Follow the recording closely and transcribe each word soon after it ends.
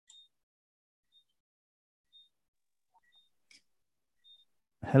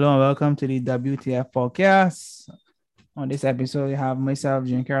Hello and welcome to the WTF podcast. On this episode, we have myself,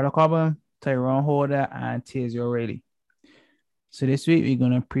 Giancarlo Cobham, Tyrone Holder, and Tazio O'Reilly. So this week we're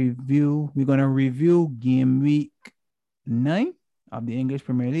gonna review game week 9 of the English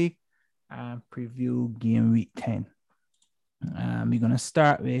Premier League and preview game week 10. We're gonna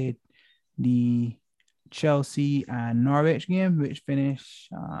start with the Chelsea and Norwich game, which finished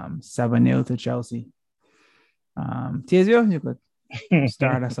 7-0 to Chelsea. Tazio, you could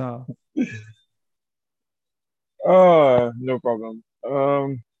start us off. No problem.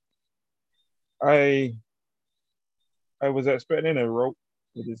 I I was expecting a rout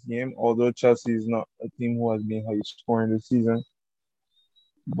for this game, although Chelsea is not a team who has been high scoring this season,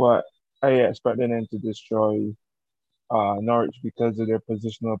 but I expected them to destroy Norwich because of their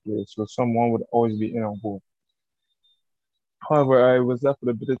positional play. So someone would always be in on goal. However, I was left with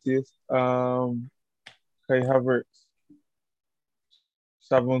a bitter taste. Kai Havertz,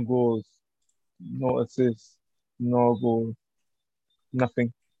 7 goals, no assists, no goals,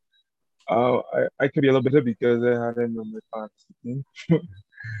 nothing. I could be a little bitter because I had him on my fantasy team.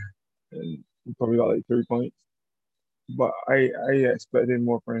 And he probably got like 3 points. But I expected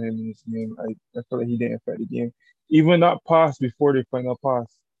more from him in this game. I felt like he didn't affect the game. Even that pass before the final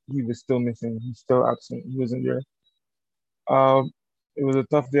pass, he was still missing. He's still absent. He wasn't there. Um, it was a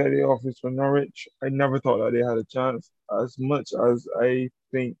tough day at the office for Norwich. I never thought that they had a chance. As much as I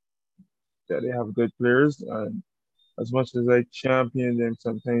think that they have good players, and as much as I champion them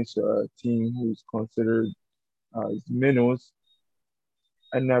sometimes to a team who's considered as minnows,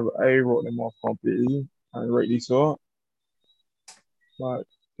 I wrote them off completely, and rightly so. But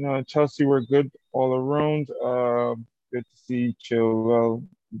Chelsea were good all around. Good to see Chilwell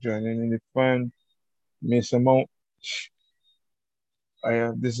joining in the fun. Mason Mount.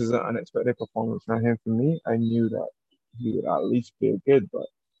 This is an unexpected performance from him for me. I knew that he would at least play good, but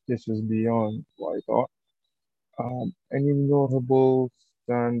this was beyond what I thought. Any notable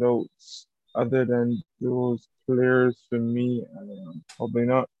standouts other than those players for me? Probably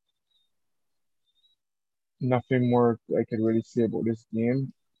not. Nothing more I could really say about this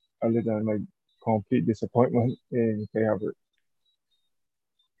game other than like complete disappointment in Kai Havertz.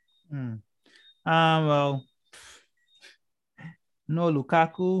 Hmm. Well, no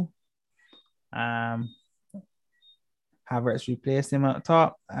Lukaku. Um, Havertz replaced him up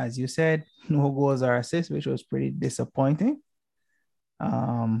top, as you said. No goals or assists, which was pretty disappointing.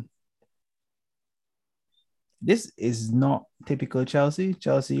 Um, this is not typical Chelsea.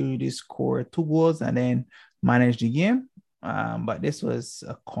 Chelsea really scored 2 goals and then managed the game. But this was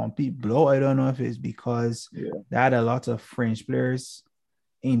a complete blow. I don't know if it's because Yeah. they had a lot of French players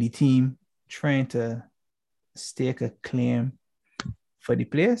in the team trying to stake a claim for the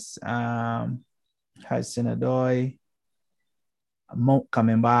place. Hudson Odoi, Monk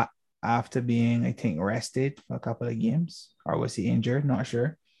coming back after being, I think, rested for a couple of games, or was he injured? Not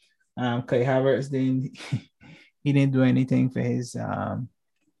sure. Kai Havertz didn't he didn't do anything for his he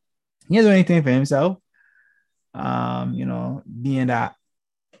didn't do anything for himself. Being that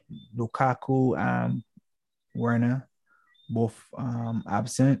Lukaku and Werner both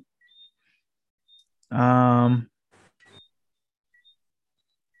absent. Um,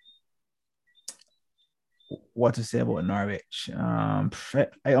 what to say about Norwich? I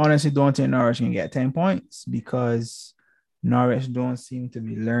honestly don't think Norwich can get 10 points because Norwich don't seem to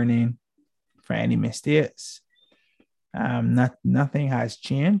be learning for any mistakes. Nothing has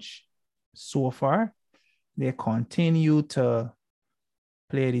changed so far. They continue to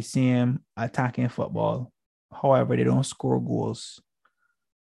play the same attacking football. However, they don't score goals.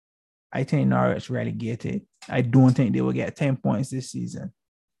 I think Norwich relegated. I don't think they will get 10 points this season.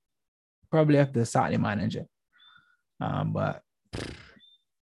 Probably if they sack the manager. But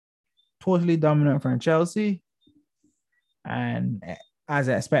totally dominant from Chelsea. And as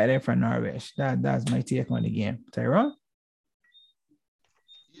I expected from Norwich, that's my take on the game. Tyrone?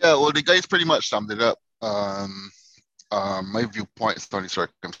 Yeah, well, the guys pretty much summed it up. My viewpoints on the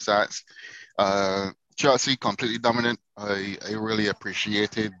circumstance. Chelsea completely dominant. I really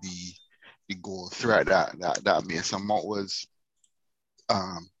appreciated the goal threat that Mason Mount was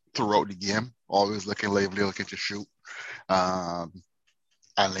throughout the game. Always looking lively, looking to shoot. Um,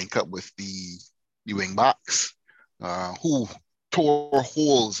 and link up with the wing backs, who tore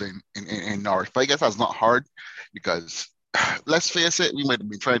holes in Norwich. But I guess that's not hard because let's face it, we might have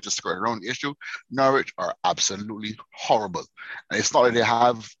been trying to skirt around the issue. Norwich are absolutely horrible. And it's not that they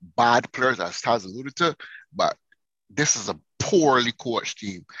have bad players, as Taz alluded to, but this is a poorly coached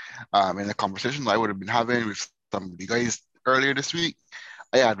team. In the conversations I would have been having with some of the guys earlier this week,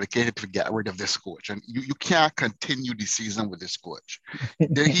 I advocated to get rid of this coach, and you can't continue the season with this coach.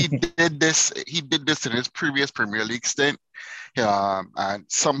 He did this in his previous Premier League stint, and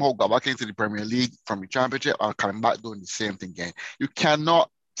somehow got back into the Premier League from the Championship and coming back doing the same thing again. You cannot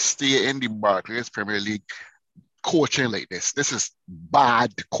stay in the Barclays Premier League coaching like this. This is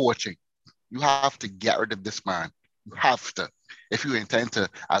bad coaching. You have to get rid of this man. You have to. If you intend to,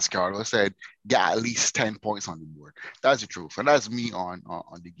 as Carlo said, get at least 10 points on the board. That's the truth. And that's me on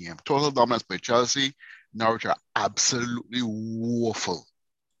the game. Total dominance by Chelsea. Norwich are absolutely woeful.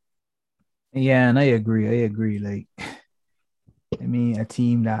 Yeah, and I agree. Like, I mean, a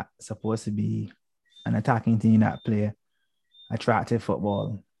team that's supposed to be an attacking team that play attractive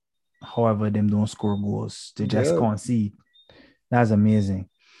football, however, them don't score goals to just concede. That's amazing.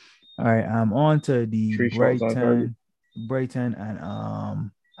 All right, I'm on to the Brighton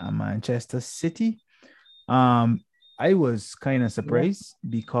and Manchester City. I was kind of surprised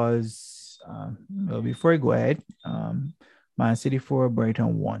because well, before I go ahead, Man City 4,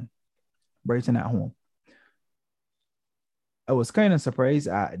 Brighton 1. Brighton at home. I was kind of surprised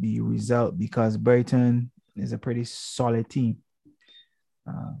at the result because Brighton is a pretty solid team.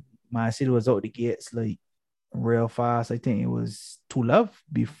 Man City was out the gates like real fast. I think it was 2-0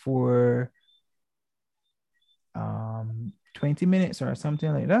 before 20 minutes or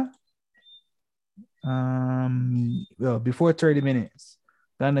something like that. Well, before 30 minutes.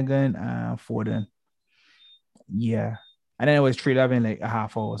 Gundogan and Foden. Yeah. And then it was 3-0 in like a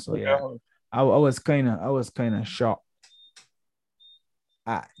half hour. So yeah. I was kind of shocked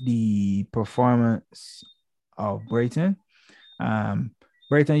at the performance of Brighton.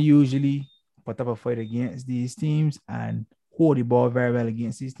 Brighton usually put up a fight against these teams and hold the ball very well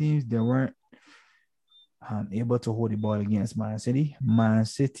against these teams. They weren't able to hold the ball against Man City. Man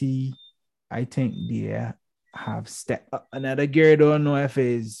City, I think they have stepped up another gear. I don't know if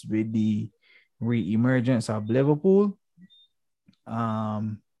it's with the re-emergence of Liverpool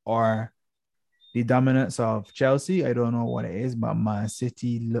or the dominance of Chelsea. I don't know what it is, but Man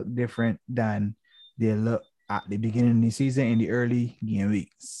City look different than they look at the beginning of the season in the early game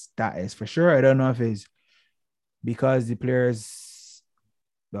weeks. That is for sure. I don't know if it's because the players,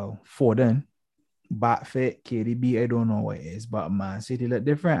 well, Foden, back fit, KDB, I don't know what it is, but Man City look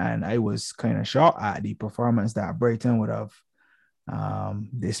different, and I was kind of shocked at the performance that Brighton would have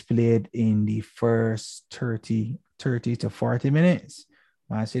displayed in the first 30 to 40 minutes.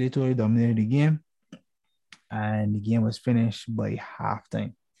 Man City totally dominated the game, and the game was finished by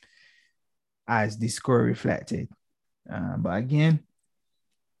halftime, as the score reflected. But again,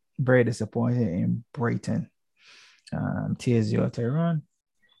 very disappointed in Brighton. Tears your Tyrone.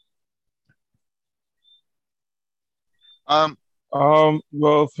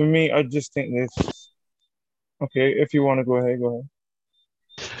 Well, for me, I just think this. Okay, if you want to go ahead, go ahead.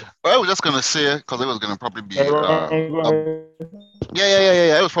 Well, I was just gonna say because it was gonna probably be Go ahead.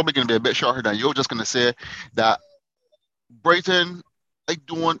 yeah. It was probably gonna be a bit shorter than you. Were just gonna say that Brighton. I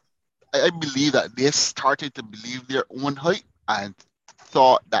believe that they started to believe their own height and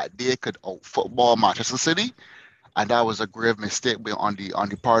thought that they could out football Manchester City, and that was a grave mistake on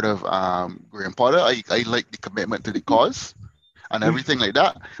the part of Graham Potter. I like the commitment to the cause and everything like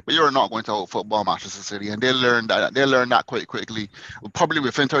that, but you're not going to out football Manchester City, and they learned that quite quickly. Probably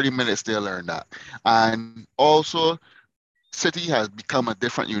within 30 minutes they learned that. And also City has become a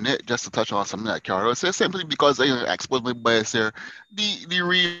different unit, just to touch on something that Carol said, simply because I exposed my bias here. The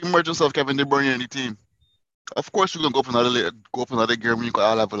re-emergence of Kevin De Bruyne in the team. Of course, we're gonna go for another game when you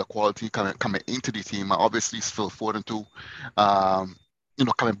got a level of quality coming into the team. And obviously, Phil Foden too,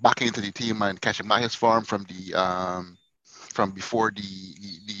 coming back into the team and catching back his form from from before the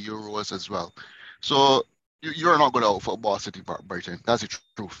Euros as well. So you're not going to out football City Brighton. That's the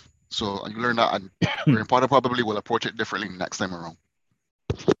truth. So you learn that, and Graham Potter probably will approach it differently next time around.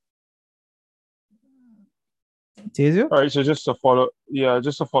 Tezio? All right, so just to follow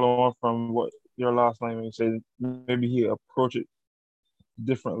on from what your last line when you said maybe he approach it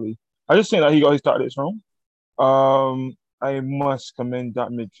differently. I just think that he started it wrong. I must commend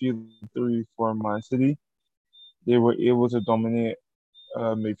that midfield three for Man City. They were able to dominate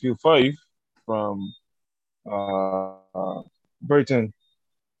midfield five from Brighton,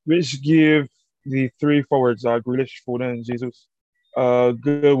 which gave the three forwards, Grealish, Foden, and Jesus, a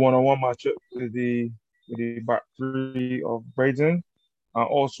good one-on-one matchup with the back three of Brighton, and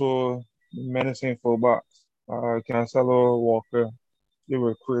also menacing fullbacks, Cancelo, Walker. They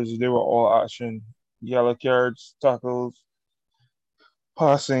were crazy. They were all action, yellow cards, tackles,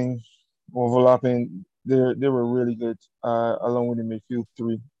 passing, overlapping. They were really good, along with the midfield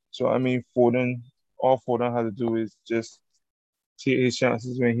three. So I mean, all Foden had to do is just take his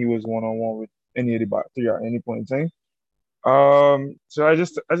chances when he was one on one with any of the back three at any point in time. So I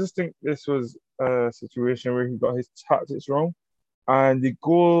just think this was a situation where he got his tactics wrong, and the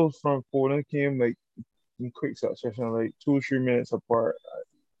goal from Foden came like in quick succession, like 2 3 minutes apart,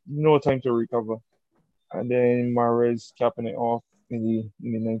 no time to recover, and then Mahrez capping it off in the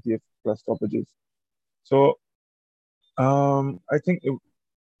 90th plus stoppages. So I think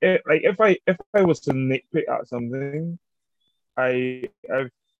like if I was to nitpick at something, I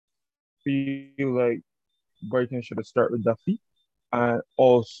feel like Brighton should have started with Duffy and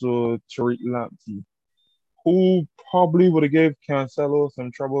also Tariq Lamptey, who probably would have gave Cancelo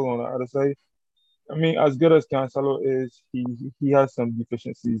some trouble on the other side. I mean, as good as Cancelo is, he has some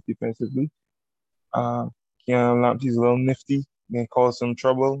deficiencies defensively. Uh, Lamptey's a little nifty, can cause some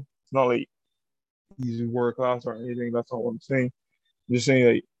trouble. It's not like he's world class or anything. That's not what I'm saying. I'm just saying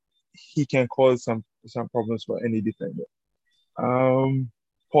like he can cause some problems for any defender. Um,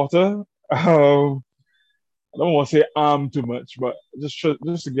 Potter, I don't want to say too much, but just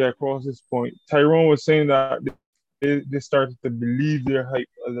to get across this point, Tyrone was saying that they started to believe their hype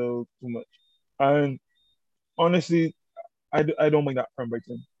a little too much. And honestly, I don't mind that from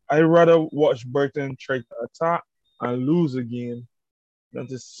Brighton. I'd rather watch Brighton try to attack and lose a game than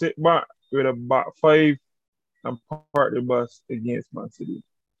to sit back with a back five and park the bus against Man City.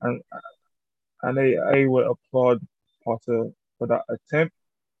 And I would applaud Potter for that attempt.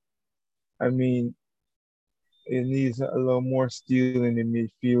 I mean, it needs a little more steel in the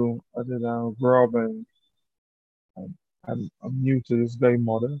midfield other than Rob and I'm new to this guy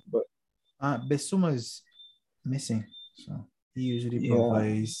model, but Bissouma is missing, so he usually yeah.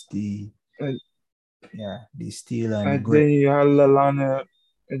 provides And, the steel and the and then grit. you have Lalana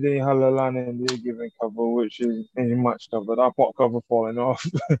and then you have Lalana and they're giving cover, which is any match cover. That pot cover falling off.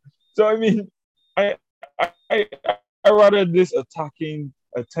 So I mean, I I I rather this attacking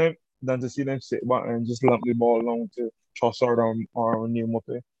attempt than to see them sit back and just lump the ball along to Trossard or Neil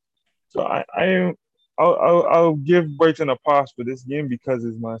Maupay. So I'll give Brighton a pass for this game because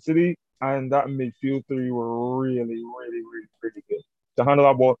it's Man City and that midfield three were really, really, really, really good to handle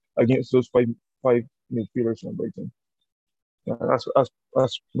that ball against those five midfielders from Brighton. Yeah, that's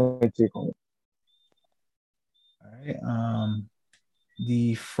my take on it. All right.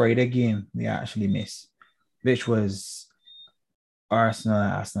 The Friday game we actually missed, which was Arsenal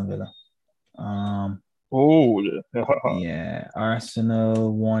and Aston Villa. Um, Oh, yeah,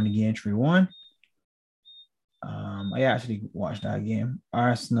 Arsenal won the game 3-1. I actually watched that game.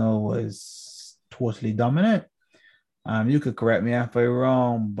 Arsenal was totally dominant. You could correct me if I'm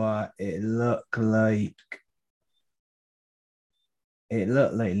wrong, but it looked like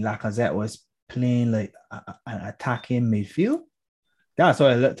Lacazette was playing like an attacking midfield. That's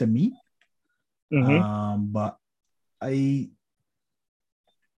what it looked to me. mm-hmm. But I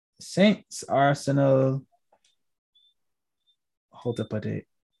since Arsenal, how to put it,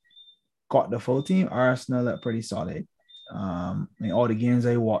 got the full team, Arsenal look pretty solid. In all the games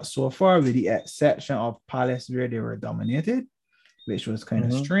I watched so far, with the exception of Palace, where they were dominated, which was kind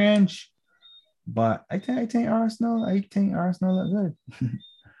of Mm-hmm. strange. But I think Arsenal look good.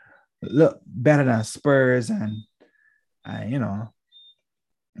 Look better than Spurs and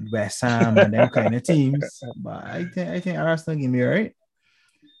West Ham and them kind of teams. But I think Arsenal give me all right.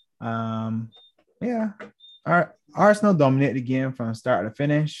 Yeah. Arsenal dominate the game from start to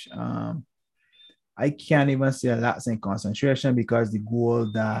finish. I can't even say a lapse in concentration because the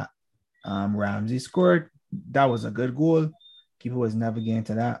goal that Ramsey scored, that was a good goal. Keeper was never getting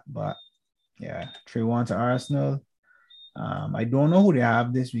to that, but yeah, 3-1 to Arsenal. I don't know who they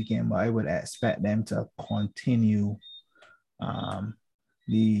have this weekend, but I would expect them to um,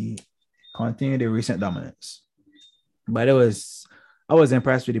 the continue the recent dominance. But I was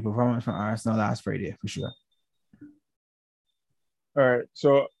impressed with the performance from Arsenal last Friday for sure. All right.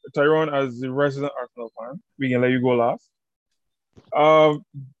 So Tyrone, as the resident Arsenal fan, we can let you go last. Um,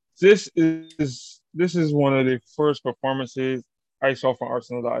 this is one of the first performances I saw from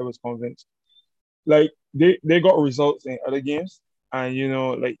Arsenal that I was convinced. Like they got results in other games,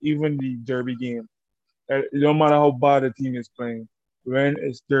 and like even the Derby game, it don't matter how bad the team is playing, when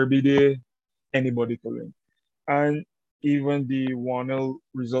it's Derby day, anybody can win. And even the 1-0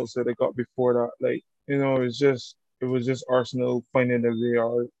 results that they got before that, like it was just Arsenal finding that they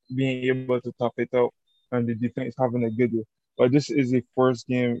are being able to tough it out, and the defense having a good year. But this is the first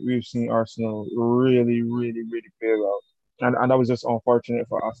game we've seen Arsenal really, really, really play well, and that was just unfortunate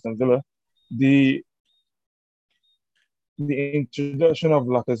for Aston Villa. The the introduction of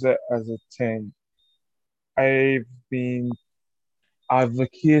Lacazette as a 10, I've been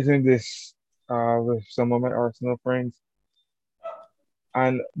advocating this with some of my Arsenal friends.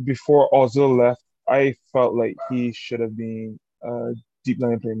 And before Ozil left, I felt like he should have been a deep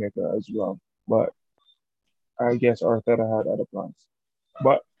line playmaker as well. But I guess Arteta had other plans.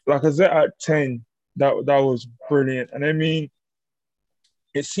 But like I said, at 10, that was brilliant. And I mean,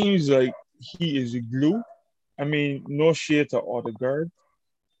 it seems like he is glue. I mean, no shade to Odegaard,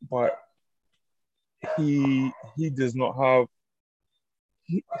 but he does not have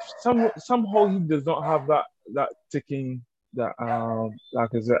somehow he does not have that ticking that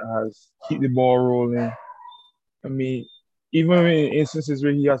Lacazette has. Keep the ball rolling. I mean, even in instances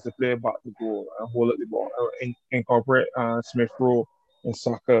where he has to play back the goal and hold up the ball, incorporate Smith Rowe and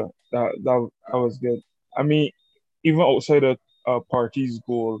Saka, that was good. I mean, even outside of Partey's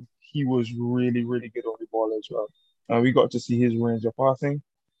goal, he was really really good on the ball as well. We got to see his range of passing.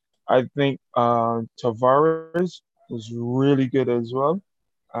 I think Tavares was really good as well,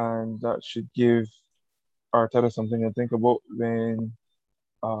 and that should give Arteta something to think about when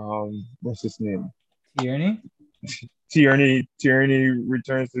what's his name? Tierney. Tierney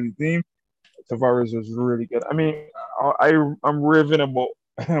returns to the team. Tavares was really good. I mean, I'm raving about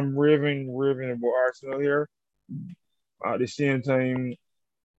I'm raving about Arsenal here. At the same time,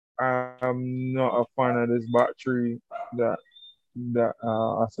 I'm not a fan of this battery that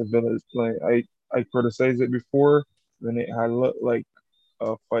Aston Villa is playing. I criticized it before when it had looked like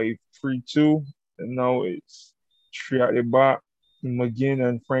a 5-3-2, and now it's three at the back, McGinn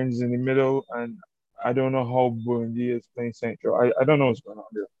and friends in the middle, and I don't know how Buendia is playing central. I don't know what's going on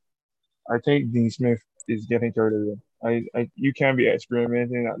there. I think Dean Smith is getting carried away. You can't be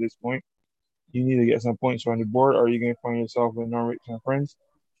experimenting at this point. You need to get some points on the board, or you're going to find yourself with Norwich and friends.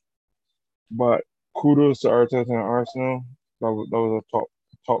 But kudos to Arteta and Arsenal. That was a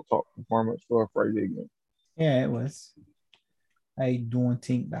top performance for a Friday game. Yeah, it was. I don't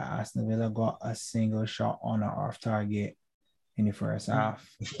think that Aston Villa got a single shot on or off target in the first half.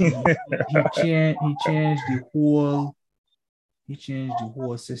 He changed the whole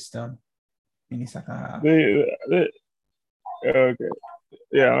system in the second half. Okay,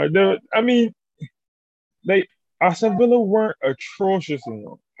 yeah. I mean, they Aston Villa weren't atrocious, you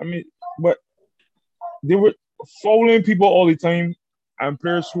know. I mean, but they were fouling people all the time, and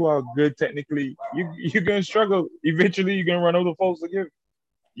players who are good technically, you're gonna struggle. Eventually, you're gonna run out of fouls to give.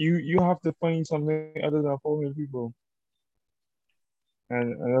 You have to find something other than fouling people,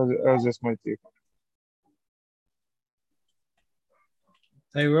 and that was just my take.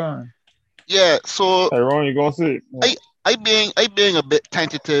 Tyrone. Yeah, so Tyrone, you gonna say it? I I being a bit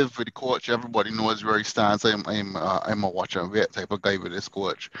tentative with the coach. Everybody knows where he stands. I'm a watch and wait type of guy with this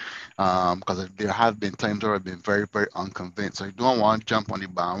coach, because there have been times where I've been very very unconvinced. So I don't want to jump on the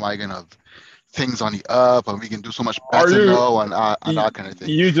bandwagon of things on the up and we can do so much Are better you now and that kind of thing.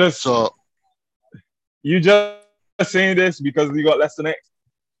 you just So you just saying this because you got less than X?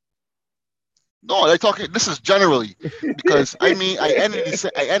 no, I talking. This is generally because I mean I end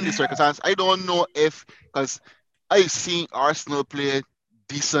the circumstance. I don't know if because I've seen Arsenal play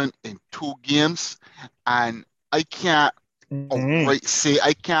decent in 2 games, and I can't Mm-hmm. outright say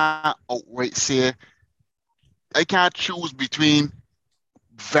I can't choose between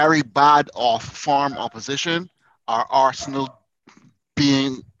very bad off form opposition or Arsenal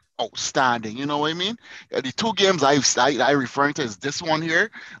being outstanding. You know what I mean? The 2 games I referring to is this one here,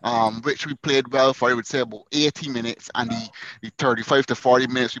 which we played well for I would say about 80 minutes, and the 35 to 40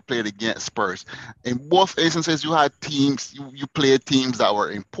 minutes we played against Spurs. In both instances, you played teams that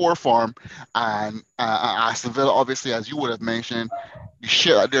were in poor form, and Aston Villa, obviously, as you would have mentioned. The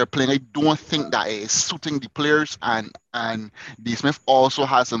shit that they're playing, I don't think that it is suiting the players, and D. Smith also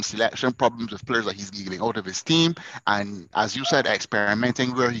has some selection problems with players that he's leaving out of his team. And as you said,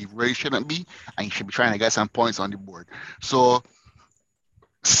 experimenting where he really shouldn't be, and he should be trying to get some points on the board. So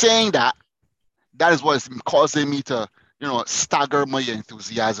saying that, that is what is causing me to, stagger my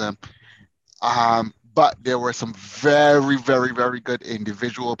enthusiasm. But there were some very, very, very good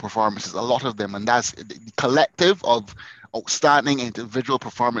individual performances, a lot of them, and that's the collective of outstanding individual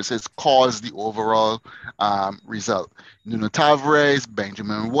performances caused the overall result. Nuno Tavares,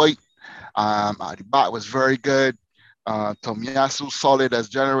 Benjamin White, at the back was very good. Tomiyasu solid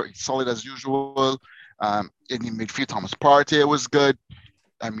as usual. In the midfield, Thomas Partey was good.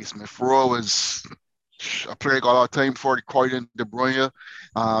 I mean, Smith Rowe was a player got a lot of time for the Croydon De Bruyne.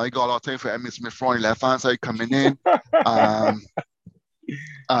 He got a lot of time for Emile Smith Rowe on the left hand side coming in. Um,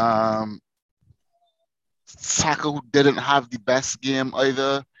 um, Saka didn't have the best game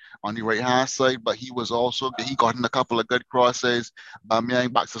either on the right hand side, but he got in a couple of good crosses.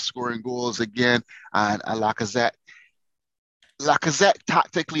 Bamiyang back to scoring goals again, and Lacazette. Lacazette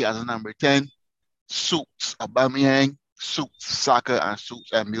tactically as a number 10 suits Aubameyang. suits Saka and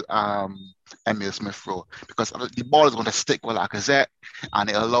suits Emil Smith Rowe because the ball is going to stick with Lacazette and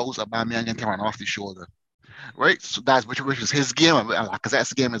it allows Aubameyang to run off the shoulder, right? So that's which is his game, and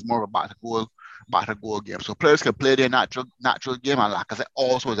Lacazette's game is more of a back to goal game. So players can play their natural game, and Lacazette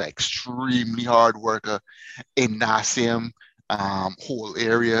also is an extremely hard worker in that same whole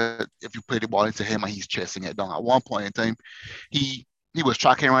area. If you play the ball into him and he's chasing it down, at one point in time, he was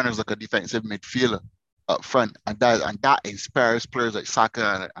tracking runners like a defensive midfielder up front, and that inspires players like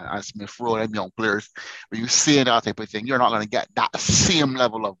Saka and Smith Rowe and young players. When you see that type of thing, you're not going to get that same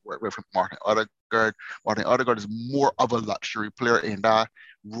level of work with Martin Odegaard. Martin Odegaard is more of a luxury player in that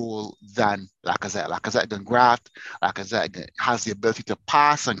role than Lacazette. Lacazette can graft. Lacazette has the ability to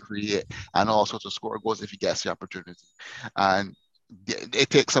pass and create, and also to score goals if he gets the opportunity. And it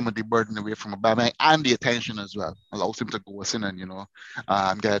takes some of the burden away from Aubameyang and the attention as well. Allows him to go in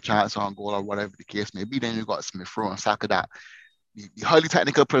and get a chance on goal or whatever the case may be. Then you got Smith Rowe and Saka, that the highly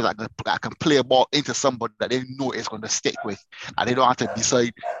technical players that can play a ball into somebody that they know is going to stick with, and they don't have to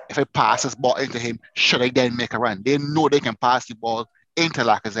decide if it passes ball into him, should I then make a run? They know they can pass the ball into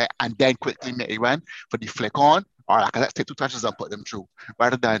Lacazette and then quickly make a run for the flick on, or Lacazette take 2 touches and put them through,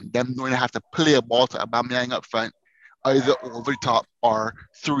 rather than them knowing they have to play a ball to Aubameyang up front, either over the top or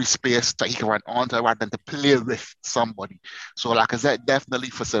through space that he can run onto, rather than to play with somebody. So Lacazette definitely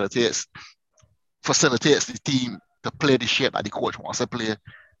facilitates the team to play the shape that the coach wants to play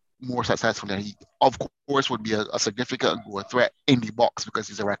more successfully. And he, of course, would be a significant goal threat in the box because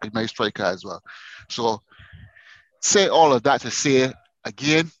he's a recognized striker as well. So say all of that to say,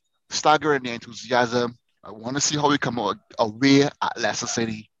 again, staggering the enthusiasm. I want to see how we come out away at Leicester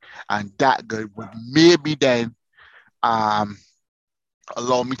City, and that good would maybe then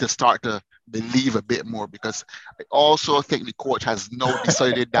allow me to start to believe a bit more, because I also think the coach has now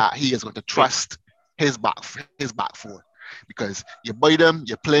decided that he is going to trust his back four, because you buy them,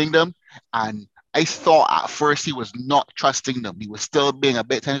 you're playing them, and I thought at first he was not trusting them. He was still being a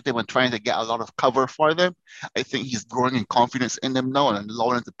bit tentative and trying to get a lot of cover for them. I think he's growing in confidence in them now and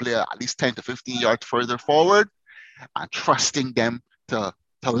allowing them to play at least 10 to 15 yards further forward and trusting them to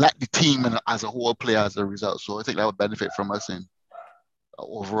let the team as a whole play as a result. So I think that would benefit from us in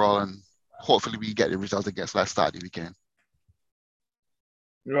overall, and hopefully we get the results against Leicester the weekend.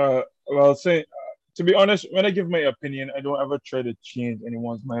 Well, to be honest, when I give my opinion, I don't ever try to change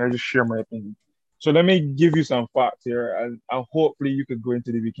anyone's mind. I just share my opinion. So let me give you some facts here, and hopefully you could go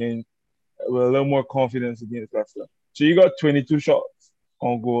into the weekend with a little more confidence against Leicester. So you got 22 shots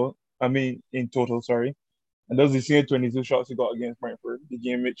on goal. I mean, in total, sorry. And those are the same 22 shots you got against Brentford, the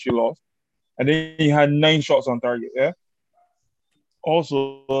game which you lost. And then you had 9 shots on target, yeah?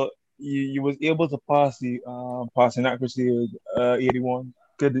 Also, you was able to pass the passing accuracy 81,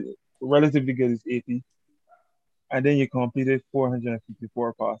 good, relatively good is 80. And then you completed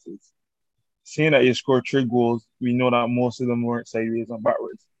 454 passes. Seeing that you scored 3 goals, we know that most of them weren't sideways and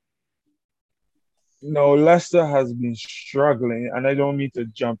backwards. Now, Leicester has been struggling, and I don't mean to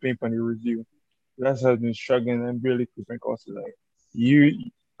jump in on the review. Leicester has been struggling and really keeping costs tonight. You,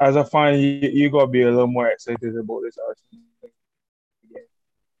 as a fan, you got to be a little more excited about this Arsenal game,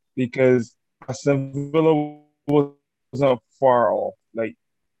 because Aston Villa wasn't far off. Like,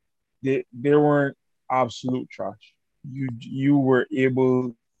 they weren't absolute trash. You were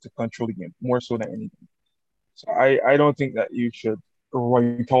able to control the game more so than anything. So I don't think that you should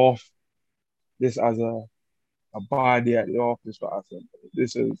write off this as a bad day at the office for Arsenal.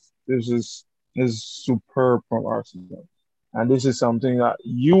 This is superb from Arsenal. And this is something that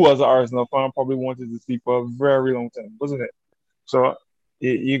you as an Arsenal fan probably wanted to see for a very long time, wasn't it? So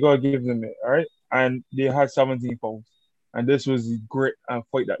you gotta give them it, all right? And they had 17 fouls. And this was the great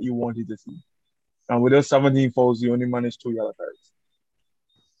fight that you wanted to see. And with those 17 fouls, you only managed 2 yellow cards.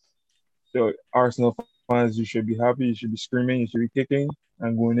 So Arsenal fans, you should be happy, you should be screaming, you should be kicking,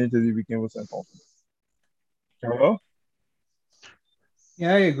 and going into the weekend with some confidence. Hello?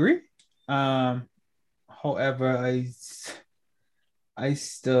 Yeah, I agree. However, I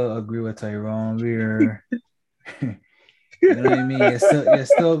still agree with Tyrone. We're you know what I mean? You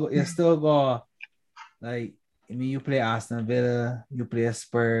still go, like, I mean, you play Aston Villa, you play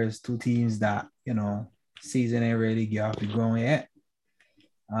Spurs, 2 teams that, season ain't really get off the ground yet.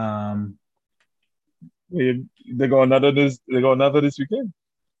 They got another this weekend.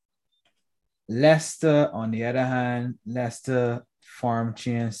 Leicester, on the other hand, Leicester farm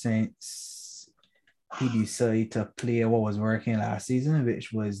change since he decided to play what was working last season,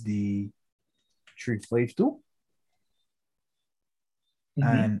 which was the 3-5-2.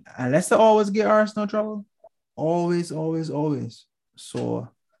 And Leicester always get Arsenal trouble. Always. So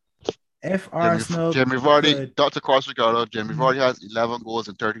if Arsenal Jamie Vardy, could, Dr. Cross Ricardo, Jamie Vardy has 11 goals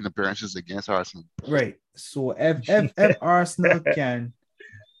and 13 appearances against Arsenal. right. So if Arsenal can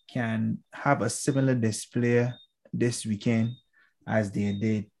have a similar display this weekend as they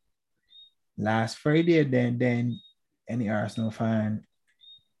did last Friday, then any Arsenal fan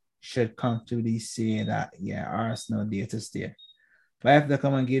should comfortably say that yeah, Arsenal there to stay. But if they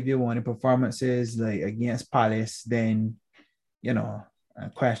come and give you one of the performances like against Palace, then you know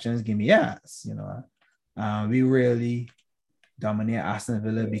questions give me asked. We really dominate Aston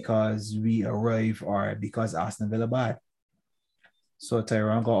Villa because we arrive or because Aston Villa bad. So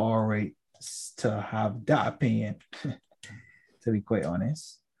Tyrone got all right to have that opinion, to be quite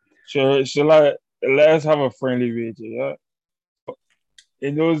honest. Sure, let's have a friendly wager, yeah.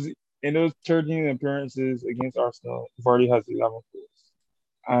 In those 13 appearances against Arsenal, Vardy has 11 goals.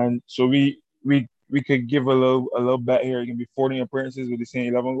 And so we could give a little bet here. It can be 14 appearances with the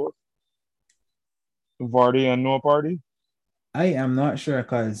same 11 goals. Vardy and no party. I am not sure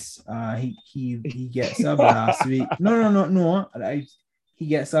because he gets sub last week. No. He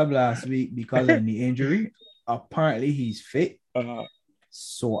gets sub last week because of the injury. Apparently he's fit.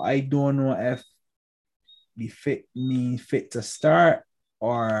 So I don't know if the fit means fit to start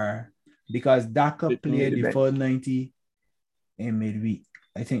or because Daka played the full 90 in midweek.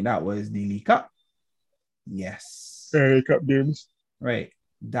 I think that was the League Cup. Yes. League Cup games. Right.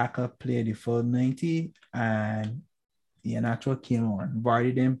 Daka played the full 90 and Iheanacho came on.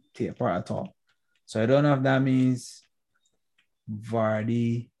 Vardy didn't take part at all. So I don't know if that means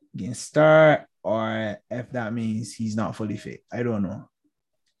Vardy can start or if that means he's not fully fit. I don't know.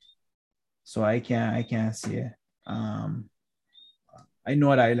 So I can't say. I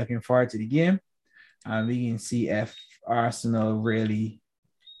know that I'm looking forward to the game, and we can see if Arsenal really,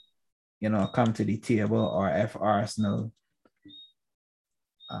 come to the table or if Arsenal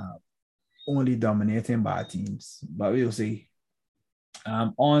only dominating bad teams. But we'll see.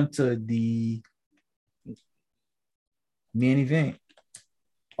 On to the main event,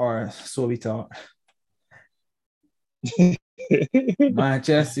 or so we thought.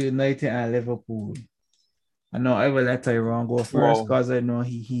 Manchester United and Liverpool. I know I will let Tyrone go first because I know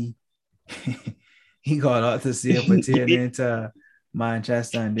he got a lot to say pertaining to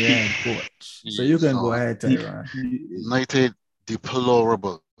Manchester and their head coach. So you can go ahead, Tyrone. United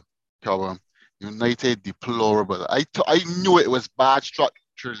deplorable, Calvin. United deplorable. I knew it was bad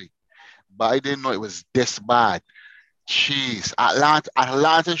structurally, but I didn't know it was this bad. Jeez,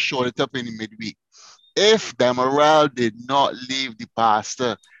 Atlanta showed it up in the midweek. If Demiral did not leave the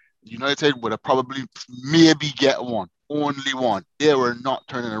pastor, United would have probably maybe get one, only one. They were not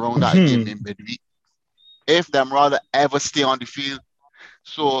turning around that game in midweek. If Demiral ever stay on the field,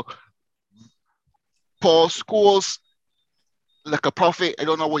 so Paul Scholes, like a prophet, I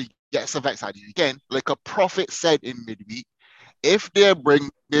don't know what he gets of X again. Like a prophet said in midweek, if they bring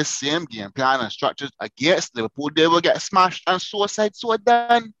this same game plan and structures against Liverpool, they will get smashed and suicide so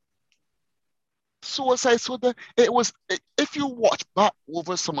done. It was, if you watch back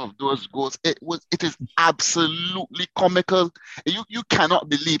over some of those goals, it is absolutely comical. You cannot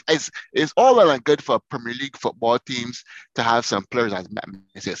believe it's all well and good for Premier League football teams to have some players as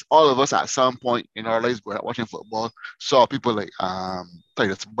Messi. All of us at some point in our lives were watching football, saw people like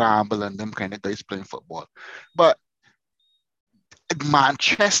Titus Bramble and them kind of guys playing football. But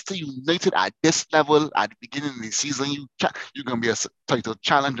Manchester United at this level at the beginning of the season, you're gonna be a title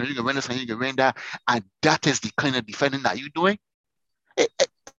challenger, you can win this and you can win that, and that is the kind of defending that you're doing. I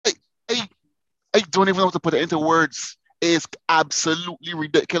don't even know how to put it into words. It's absolutely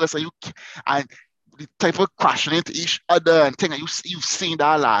ridiculous, and the type of crashing into each other and thing, and you've seen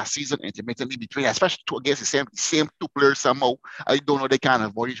that last season intermittently between, especially against the same two players somehow. I don't know they can't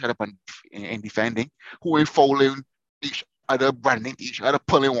avoid each other in defending, who are fouling each other, branding each other,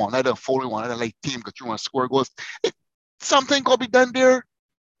 pulling one another, folding one another like team because you want to score goals. Something could be done there.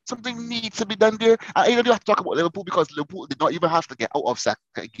 Something needs to be done there. And I don't have to talk about Liverpool because Liverpool did not even have to get out of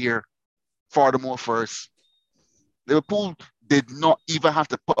second gear furthermore first. Liverpool did not even have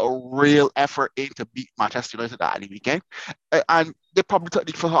to put a real effort in to beat Manchester United at the weekend. And they probably took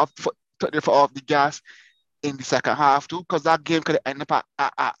their foot off the gas in the second half too, because that game could have ended up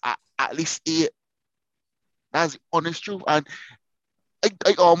at least 8. That's the honest truth. And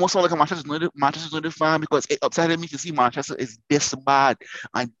I almost sound like a Manchester United fan because it upset me to see Manchester is this bad.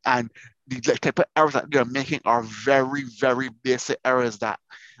 And the type of errors that they're making are very, very basic errors that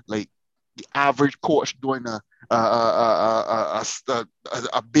like the average coach doing a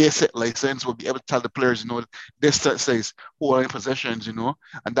basic license will be able to tell the players, this that says who are in positions, and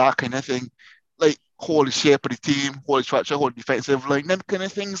that kind of thing. Like, whole shape of the team, whole structure, whole defensive line, them kind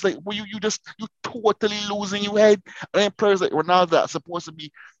of things like where you totally losing your head. And then players like Ronaldo that's supposed to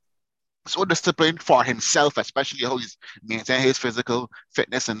be so disciplined for himself, especially how he's maintaining his physical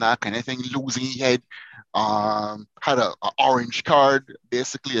fitness and that kind of thing, losing his head. Had a orange card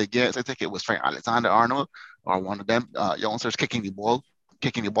basically against, I think it was Frank Alexander-Arnold or one of them youngsters kicking the ball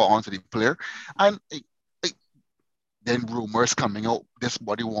onto the player. And then rumors coming out, this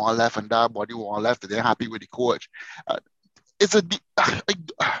body want left and that body want left, and they're happy with the coach. It's a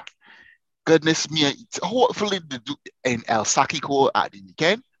goodness me. Hopefully, in El Sacico at the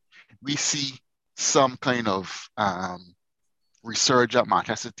weekend, we see some kind of resurgent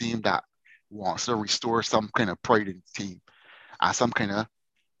Manchester team that wants to restore some kind of pride in the team and some kind of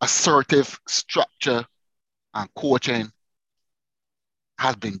assertive structure and coaching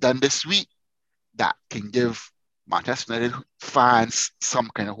has been done this week that can give Manchester United fans some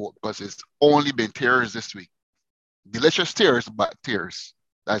kind of hope, because it's only been tears this week. Delicious tears, but tears.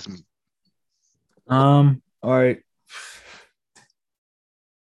 That's me. All right.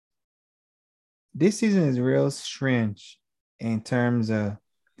 This season is real strange in terms of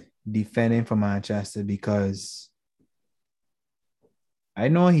defending for Manchester, because I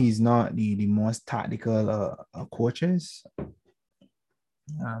know he's not the most tactical coaches.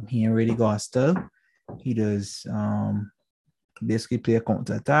 He ain't really got still. He does basically play a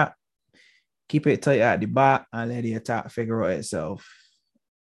counter attack, keep it tight at the back, and let the attack figure out itself.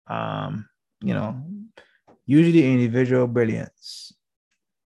 Usually individual brilliance.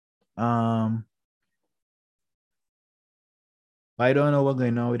 I don't know what's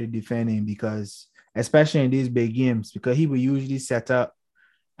going on with the defending, because especially in these big games, because he would usually set up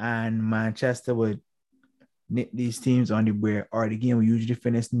and Manchester would nip these teams on the break, or the game would usually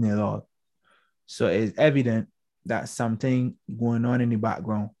finish 0-0. So it's evident that something going on in the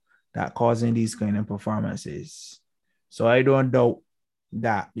background that causing these kind of performances. So I don't doubt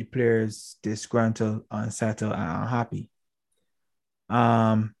that the players disgruntled, unsettled, and unhappy.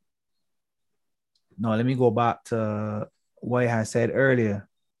 Now let me go back to what I said earlier.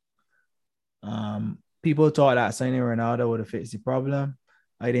 People thought that signing Ronaldo would have fixed the problem.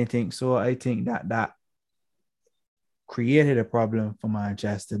 I didn't think so. I think that created a problem for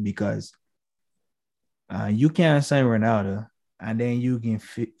Manchester, because you can't sign Ronaldo and then you can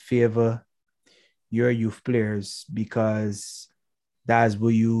favor your youth players, because that's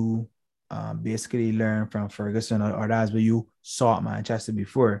what you basically learn from Ferguson, or that's what you saw at Manchester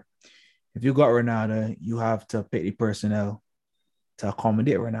before. If you got Ronaldo, you have to pick the personnel to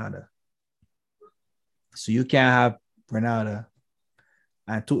accommodate Ronaldo. So you can't have Ronaldo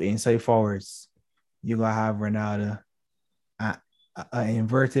and two inside forwards. You're going to have Ronaldo and an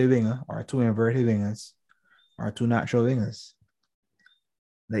inverted winger, or two inverted wingers, or two natural wingers.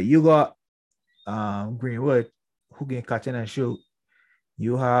 Like you got Greenwood, who can catch in and shoot.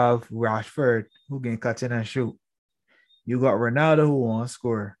 You have Rashford, who can catch in and shoot. You got Ronaldo, who won't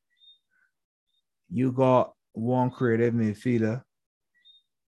score. You got one creative midfielder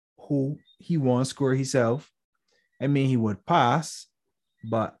who he won't score himself. I mean, he would pass,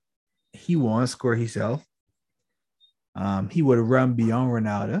 but he won't score himself. He would run beyond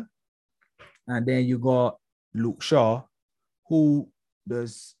Ronaldo. And then you got Luke Shaw, who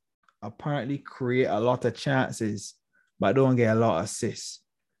does apparently create a lot of chances, but don't get a lot of assists.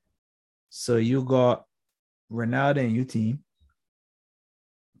 So you got Ronaldo in your team,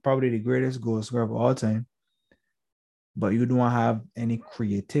 probably the greatest goal scorer of all time, but you don't have any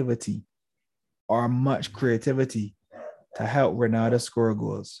creativity or much creativity to help Ronaldo score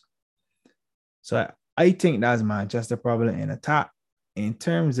goals. So I think that's Manchester problem in attack. In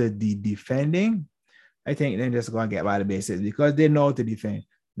terms of the defending, I think they're just going to get by the basics, because they know how to defend.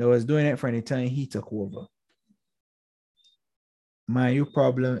 They was doing it from the time he took over. My new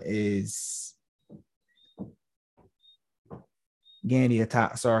problem is getting the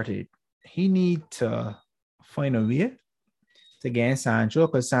attack started. He need to find a way to get Sancho,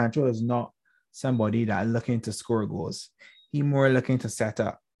 because Sancho is not somebody that looking to score goals. He more looking to set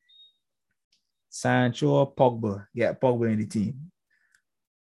up. Sancho or Pogba, get Pogba in the team.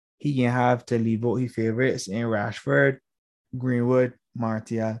 He can have to leave out his favorites in Rashford, Greenwood,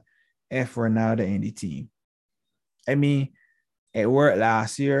 Martial, F. Ronaldo in the team. I mean, it worked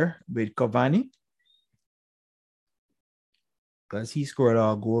last year with Cavani, because he scored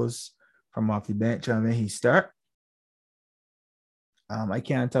all goals from off the bench and when he start. I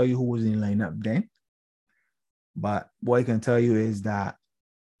can't tell you who was in the lineup then, but what I can tell you is that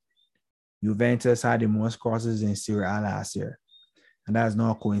Juventus had the most crosses in Serie A last year, and that's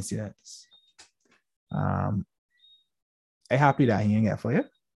no coincidence. I'm happy that he ain't get fired,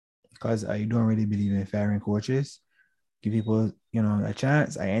 because I don't really believe in firing coaches. Give people, a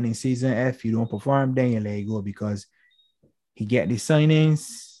chance. At any season, if you don't perform, then you let it go because he get the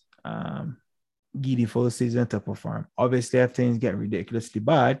signings, give the full season to perform. Obviously, if things get ridiculously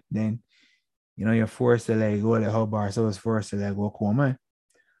bad, then you're forced to let it go, like how Barca was forced to let go Koeman.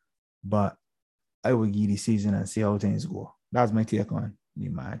 But I would give the season and see how things go. That's my take on the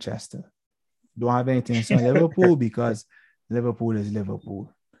Manchester. Don't have anything on Liverpool because Liverpool is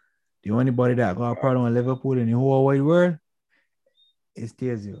Liverpool. The only body that got a problem with Liverpool in the whole wide world is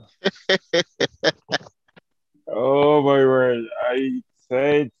Tezio. Oh my word! I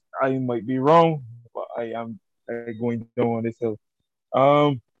said I might be wrong, but I am going down on this hill.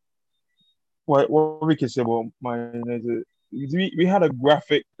 Um, what we can say about Man United? We had a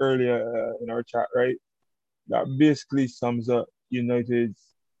graphic earlier in our chat, right? That basically sums up United's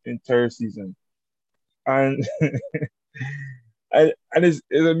entire season, and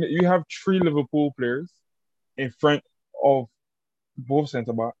you have three Liverpool players in front of both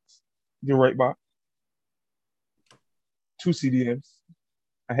centre backs, the right back, two CDMs,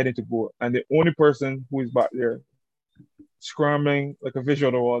 and heading to goal. And the only person who is back there scrambling like a fish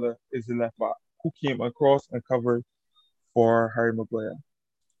out of water is the left back, who came across and covered for Harry Maguire.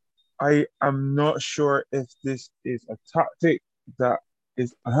 I am not sure if this is a tactic that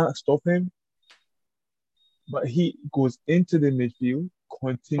is stop him, but he goes into the midfield,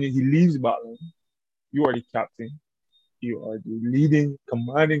 he leaves backline. You are the captain. You are the leading,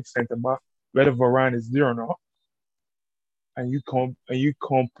 commanding centre back, whether Varane is there or not, and you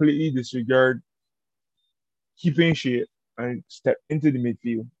completely disregard keeping shape and step into the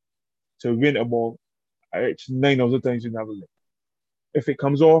midfield to win a ball. Actually, 9 of the times you never win. If it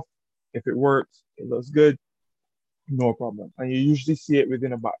comes off, if it works, it looks good, no problem. And you usually see it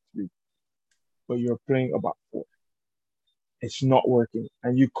within a back three, but you're playing a back four. It's not working,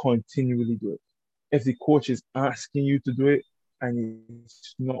 and you continually do it. If the coach is asking you to do it and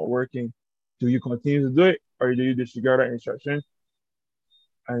it's not working, do you continue to do it or do you disregard that instruction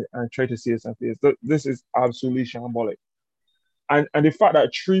and try to see something? This is absolutely shambolic. And the fact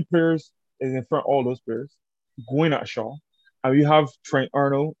that three players is in front of all those players going at Shaw, and we have Trent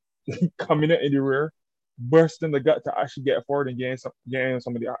Arnold coming in the rear, bursting the gut to actually get forward and getting some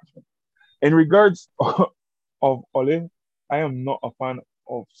of the action. In regards of Ole, I am not a fan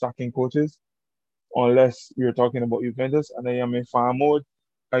of sacking coaches unless you're talking about Juventus, and I am in fan mode.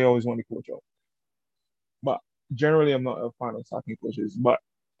 I always want to coach up. But generally, I'm not a fan of sacking coaches. But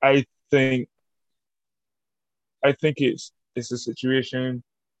I think it's a situation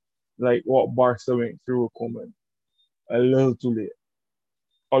like what Barca went through with Koeman. A little too late.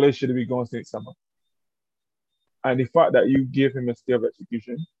 Ole should be gone since summer. And the fact that you gave him a stay of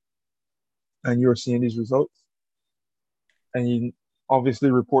execution and you're seeing these results, and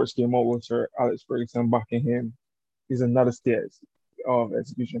obviously reports came out with Sir Alex Ferguson backing him, is another stay of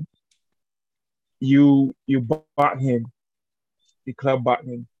execution. You back him, the club back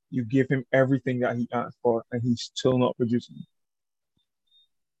him, you give him everything that he asked for, and he's still not producing.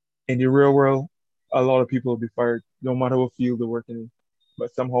 In the real world, a lot of people will be fired, no matter what field they're working in.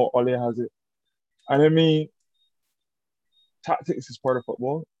 But somehow Ole has it. And I mean, tactics is part of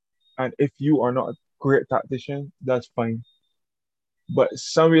football. And if you are not a great tactician, that's fine. But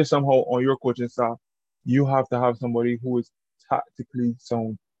somewhere, somehow, on your coaching staff, you have to have somebody who is tactically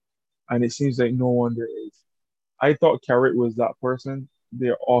sound. And it seems like no one there is. I thought Carrick was that person.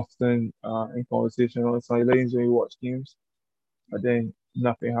 They're often in conversation on the sidelines when you watch games, but then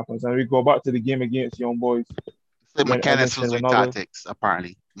nothing happens. And we go back to the game against Young Boys. So When McKenna's Emerson supposed to do Ronaldo. tactics,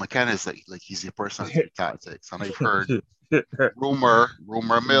 apparently. McKenna's like he's the person to do tactics. And I've heard rumor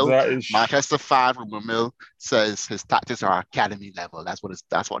mill, That is Manchester fan rumor mill says his tactics are academy level. That's what it's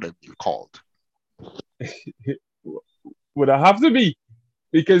called. would I have to be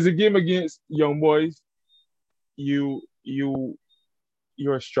because the game against Young Boys, you're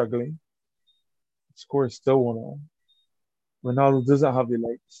struggling. The score is still 1-0. Ronaldo doesn't have the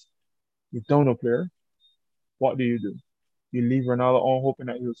lights. You don't know player. What do? You leave Ronaldo on hoping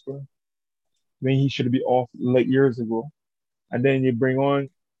that he'll score when he should be off like years ago. And then you bring on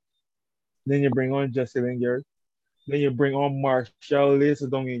Jesse Lingard. Then you bring on Martial later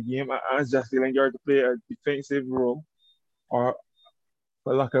down in the game and ask Jesse Lingard to play a defensive role or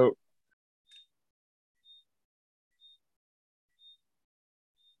like a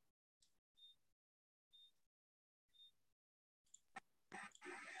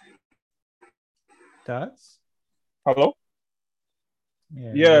Thoughts? hello?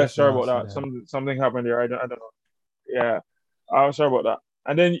 Yeah, Yeah, just sorry about lost you that. there. Something happened there. I don't know. Yeah, I'm sorry about that.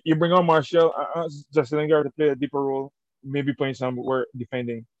 And then you bring on Martial and ask Jesse Lingard to play a deeper role, maybe playing some work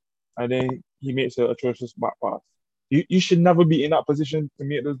defending. and then he makes an atrocious back pass. You should never be in that position to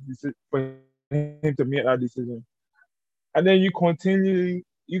make those decisions for him to make that decision. And then you continually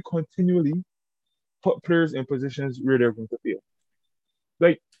put players in positions where they're going to fail.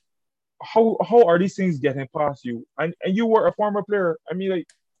 Like how are these things getting past you? And you were a former player. I mean, like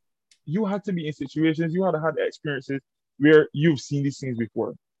you had to be in situations, you had to have experiences where you've seen these things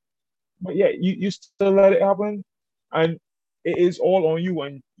before. But yeah, you still let it happen, and it is all on you.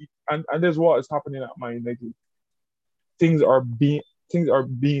 And there's what is happening at Man United. Things are being things are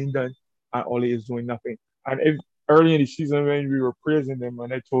being done, and Ole is doing nothing. And if early in the season when we were praising them,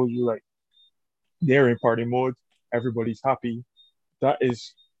 and I told you like they're in party mode, everybody's happy. That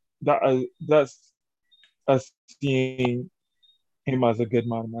is that's us seeing him as a good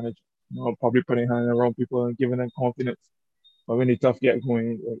man manager. Probably putting hands around people and giving them confidence. But when the tough get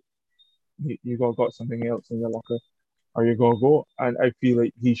going, like you got something else in your locker. Are you gonna go? And I feel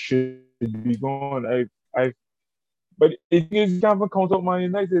like he should be gone. But it is kind of count out Man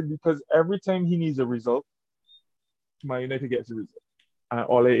United because every time he needs a result, Man United gets a result, and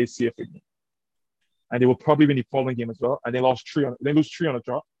Ole is safe again. And they will probably win the following game as well. And they lose three on the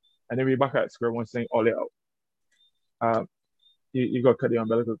trot, and then we're back at square one saying Ole out. You got to cut the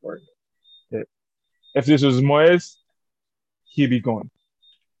umbilical cord. Yeah. If this was Moyes, he'd be gone.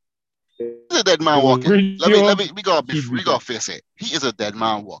 He's a dead man walking. We gotta face it. He is a dead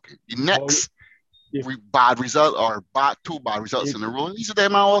man walking. The next bad result or two bad results in a row, he's a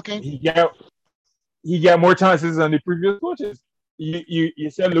dead man walking. He got more chances than the previous coaches. You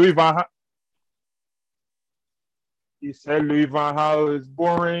said Louis Van Gaal. You said Louis Van Gaal is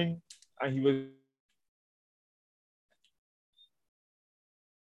boring, and he was.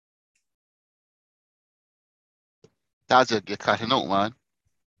 That's a get cutting out, man.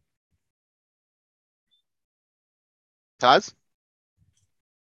 Taz?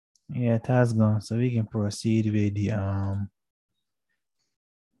 Yeah, Taz gone. So we can proceed with the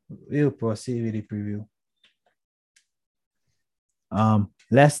we'll proceed with the preview.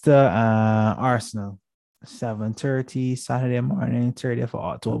 Leicester Arsenal, 7:30 Saturday morning, 30th of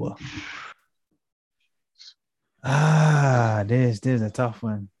October. This is a tough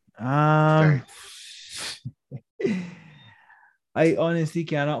one. I honestly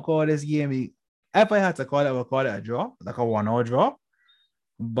cannot call this game. If I had to call it, I would call it a draw, like a 1-0 draw.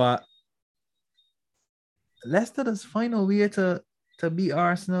 But Leicester does find a way to beat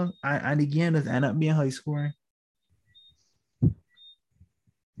Arsenal, and the game does end up being high scoring.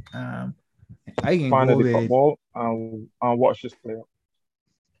 I can go with football and watch this play out.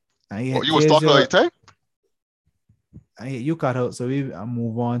 You was talking like that? You cut out, so we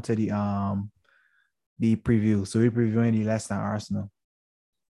move on to the preview. So we're previewing the Leicester Arsenal.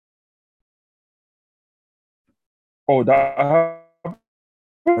 Oh, that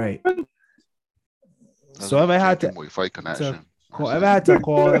right. So if I had to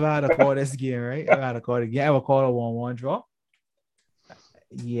call this game, right? I had to call it again. I would call it a 1-1 draw.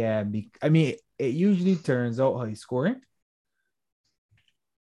 Yeah, I mean, it usually turns out high scoring,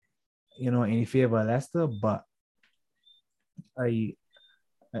 in favor of Leicester, but I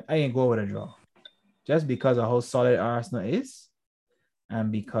ain't go with a draw just because of how solid Arsenal is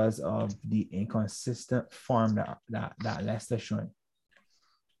and because of the inconsistent form that Leicester showing.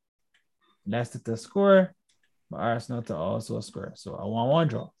 Leicester to score, but Arsenal to also score. So a 1-1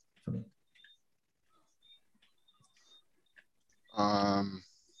 draw for me.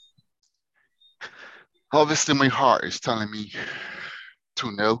 Obviously my heart is telling me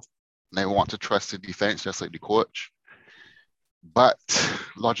 2-0, and I want to trust the defense just like the coach. But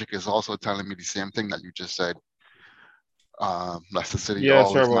logic is also telling me the same thing that you just said. Leicester City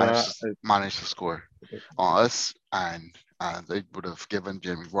managed to score on us, and they would have given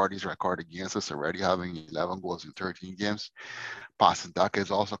Jamie Vardy's record against us already, having 11 goals in 13 games. Patson Daka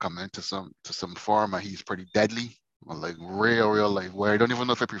is also coming into some form, and he's pretty deadly. Like real life, where I don't even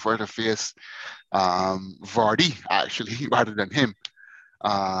know if I prefer to face Vardy actually rather than him.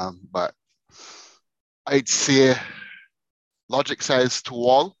 But I'd say logic says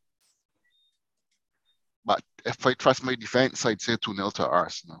 2-2. But if I trust my defense, I'd say 2-0 to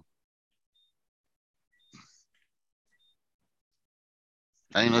Arsenal.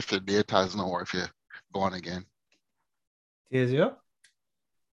 I don't know if the data is not worth you going again. Is you?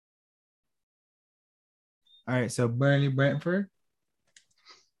 All right, so Burnley Brentford.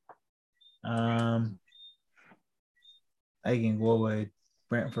 I can go with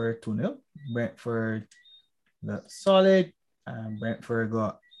Brentford 2-0. Brentford got solid, and Brentford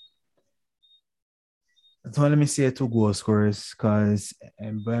got. So let me say 2 goal scorers because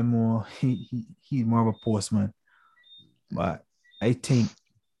Mbeumo he's more of a postman, but I think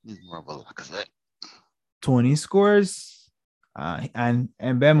Marvel, because it. Tony scores. And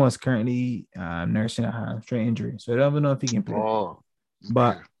Ben was currently nursing a hamstring injury, so I don't even know if he can play. Oh,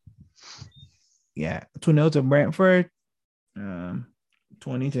 But okay. yeah, 2-0 to Brentford.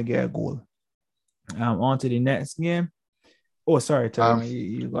 20 to get a goal. On to the next game. Oh, sorry, Um, Tyrone.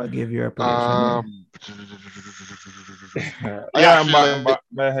 You gotta give your prediction there. um, I Yeah, actually my, like my,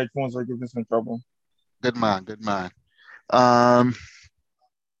 my headphones are giving some trouble. good man, good man. Um,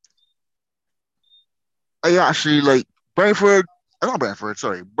 I actually like Brentford. Not Brentford,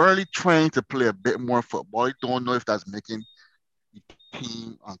 sorry. Burnley trying to play a bit more football. I don't know if that's making the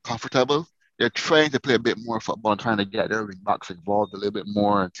team uncomfortable. They're trying to play a bit more football and trying to get their wing backs involved a little bit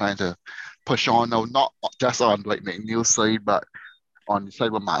more and trying to push on now, not just on like McNeil's side, but on the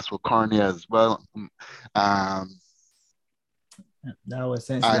side with Maxwell Carney as well. Um, That was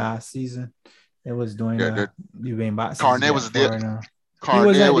since and last season. They was doing the the wing backs is Carney get was there. far now. He Carney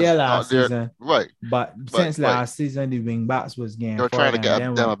wasn't there was not last there, season, right? but But since right, last season the wing backs was they getting were trying forward to and get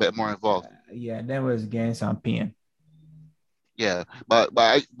then them a bit more involved. yeah, then was getting some pain. Yeah, but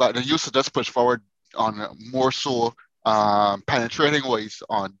they used to just push forward on more so penetrating ways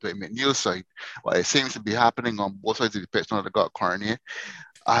on the McNeil side. Well, it seems to be happening on both sides of the pitch now they got Carney.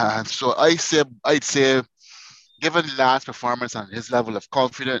 So I'd say given last performance and his level of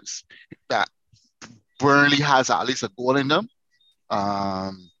confidence, that Burnley has at least a goal in them.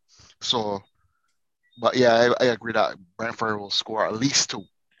 Um, so, but yeah, I agree that Brentford will score at least two.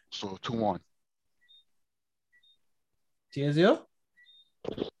 So 2-1. Tizio?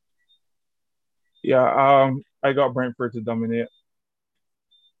 Yeah, I got Brentford to dominate.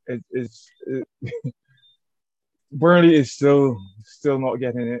 It, Burnley is still not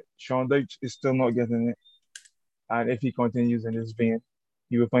getting it. Sean Dyche is still not getting it. And if he continues in this vein,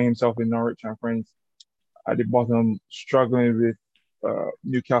 he will find himself in Norwich and friends at the bottom, struggling with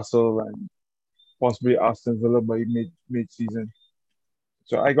Newcastle and possibly Aston Villa by mid season.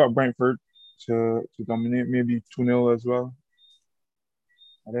 So I got Brentford to dominate, maybe 2-0 as well.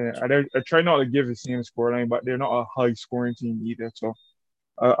 I try not to give the same scoreline, but they're not a high scoring team either. So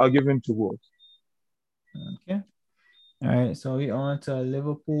I'll give them two goals. Okay. All right. So we on to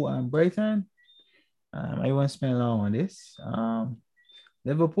Liverpool and Brighton. I won't spend long on this.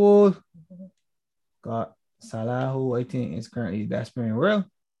 Liverpool got Salah, who I think is currently the best player in the world.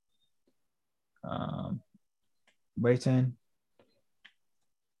 Um, Brighton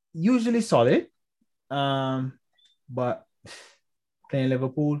usually solid. But playing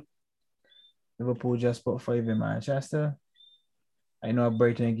Liverpool just put 5 in Manchester. I know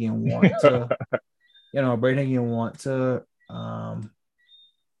Brighton again want to, Brighton again want to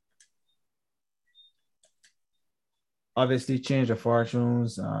obviously change the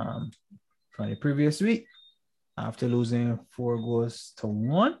fortunes from the previous week after losing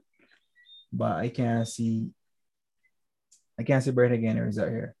 4-1. But I can't see Brighton getting a result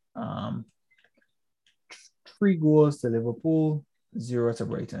here. 3 goals to Liverpool, 0 to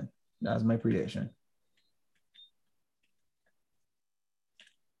Brighton. That's my prediction.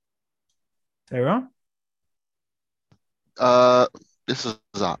 Tyrone? This is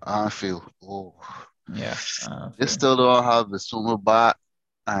an Anfield. Oh, Yeah. they still don't have the Summer back.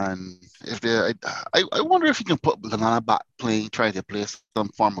 And if they, I wonder if you can put Lallana back playing, try to play some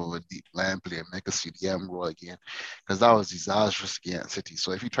form of a deep line play and make a CDM role again, because that was disastrous against City.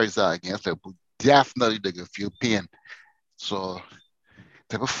 So if he tries that against Liverpool, definitely they can feel pain. So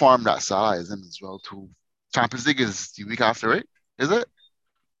type of form that Salah is in as well too. Champions League is the week after, right? Is it?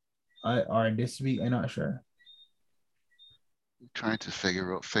 Or this week, I'm not sure. I'm trying to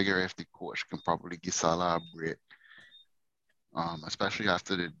figure if the coach can probably give Salah a break. Especially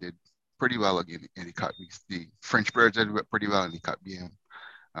after they did pretty well again in the cup. The French Birds did pretty well in the cup game.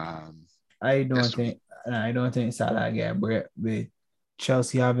 I This week. don't think Salah get break with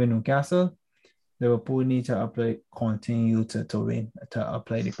Chelsea having Newcastle. Liverpool need to continue to win, to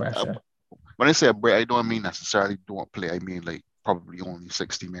apply the Uh, pressure. when I say a break, I don't mean necessarily don't play. I mean like probably only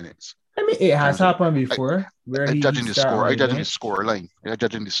 60 minutes. I mean, it In has terms of happened before where he judging the start score, on I the judging the bench. score line. I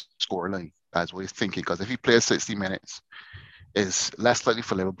judging the score line. That's what he's thinking. Because if he plays 60 minutes, is less likely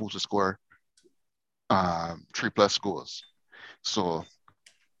for Liverpool to score 3+ goals. So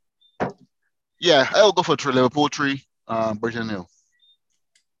yeah, I'll go for Liverpool 3, Brighton 0.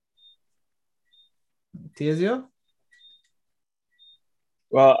 Tezio?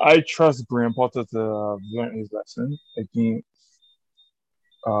 Well, I trust Graham Potter to learn his lesson against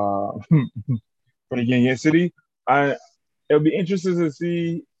uh for the game against City. I It'll be interesting to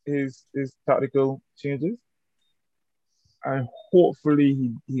see his tactical changes, and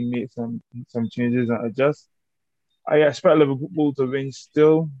hopefully he made some changes and adjust. I expect Liverpool to win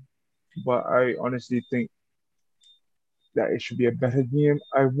still, but I honestly think that it should be a better game.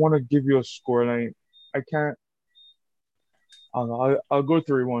 I want to give you a scoreline. I can't. I don't know. I'll go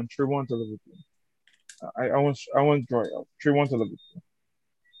 3-1. 3-1 to Liverpool. I want draw it out. 3-1 to Liverpool.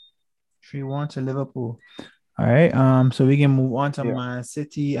 3-1 to Liverpool. All right. So we can move on to Yeah. Man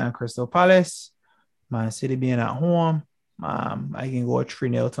City and Crystal Palace. Man City being at home. I can go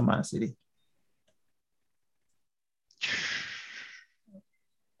 3-0 to Man City.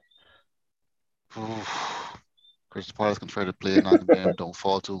 Crystal Palace can try to play Nottingham, don't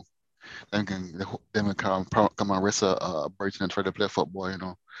fall too. Them can come and risk a Brighton and try to play football, you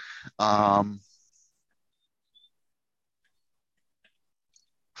know.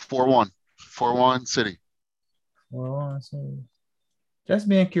 4-1. 4-1 City. Well, so just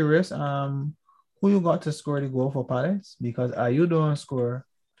being curious, who you got to score the goal for Palace? Because you don't score,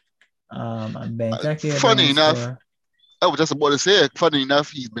 and Benteke Funny don't enough, score. I was just about to say, funny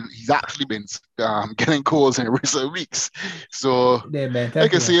enough, he's actually been getting goals in recent weeks. So Then I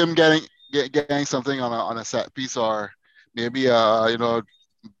can see Benteke. him getting something on a set piece, or maybe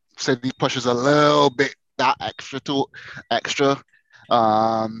City pushes a little bit that extra.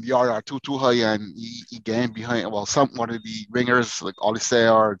 Yard are too high, and he getting behind. Well, one of the ringers like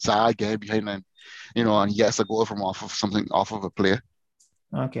Olise or Zaha getting behind, and and he gets a goal from off of a play.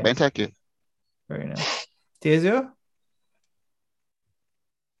 Okay, Benteke. very nice. Tezio?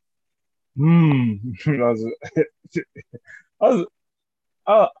 That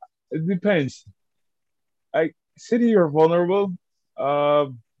it depends. City are vulnerable.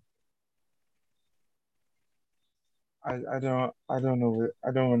 Um, I don't know.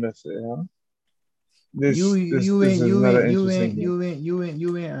 I don't want to say. Huh? You This is another interesting game. you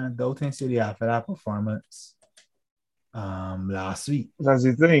went and Dalton City after that performance last week. That's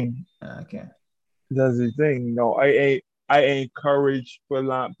the thing. Okay. That's the thing. No, I encourage for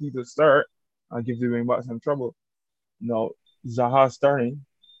Lamptey to start. I'll give the wing back some trouble. No, Zaha starting.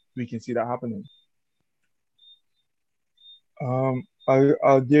 We can see that happening.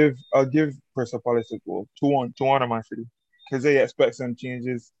 I'll give Crystal Palace a goal. 2-1, 2-1 on Man City. Because they expect some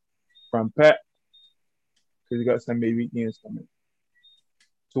changes from Pep. Because you got some maybe games coming.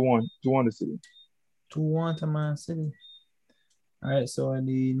 2-1, 2-1 the City. 2-1 to Man City. All right, so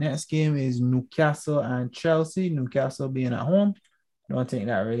the next game is Newcastle and Chelsea. Newcastle being at home. Don't think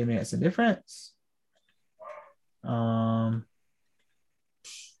that really makes a difference.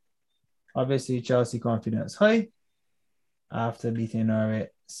 Obviously Chelsea confidence high after beating Norwich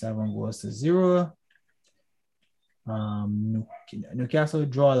 7-0. Newcastle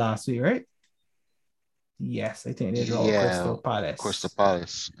draw last week, right? Yes, I think they draw Yeah, Crystal Palace. Crystal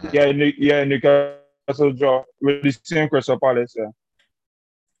Palace. Yeah, Newcastle draw with the same Crystal Palace. Yeah.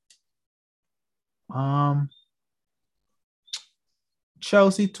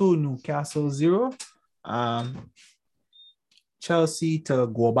 Chelsea 2, Newcastle 0. Chelsea to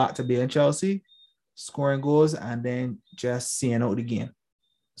go back to being Chelsea, scoring goals, and then just seeing out the game.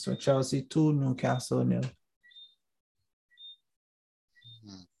 So Chelsea 2, Newcastle 0.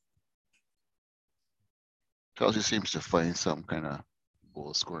 Chelsea seems to find some kind of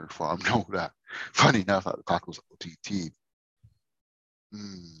goal scoring form. Know that. Funny enough, at the Cocos OTT.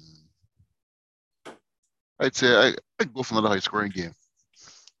 I'd say I'd go for another high scoring game.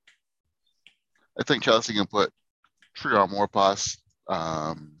 I think Chelsea can put 3 or more past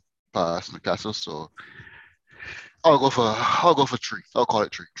Newcastle. So I'll go for 3. I'll call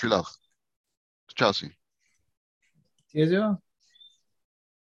it 3. 3-0. Chelsea. Tezio?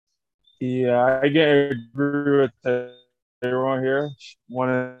 Yeah, I get agree with everyone here.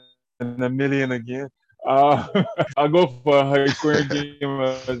 1 in a million again. I'll go for a high scoring game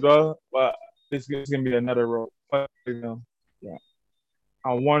as well, but it's gonna be another row. But, yeah.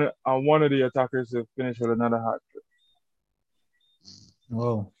 I want of the attackers to finish with another hat trick.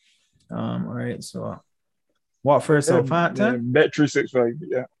 Whoa. All right. So Watford Southampton. Bet 365.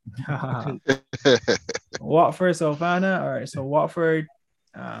 Yeah. Watford Southampton. All right. So Watford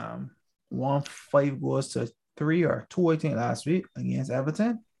won 5-3 or 2, I think, last week against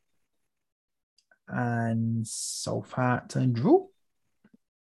Everton. And Southampton drew.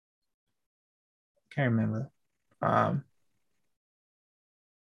 Can't remember.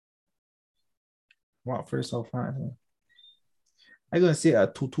 Watford Southampton. I'm gonna say a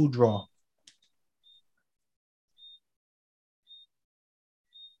 2-2 draw.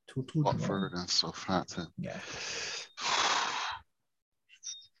 2-2 draw. Watford and Southampton. Yeah.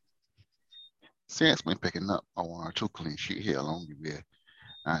 Saints been picking up a 1 or 2 clean sheet here along the way,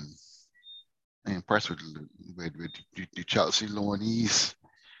 and I'm impressed with the Chelsea loanees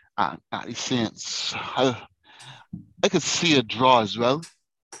at the Saints. I could see a draw as well,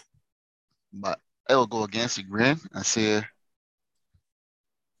 but I will go against the grain and say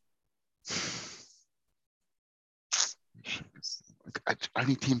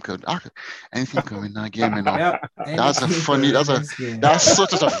any team could win that game, you know. Yep. Any That's a team could funny. win this game. That's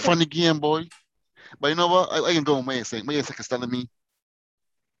such a funny game, boy. But you know what? I can go with Mayasek. Mayasek is telling me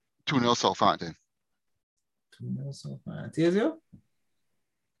 2-0 Southampton. 2-0 Southampton. Tizio?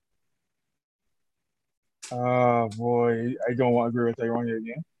 Boy, I don't want to agree with Tyrone here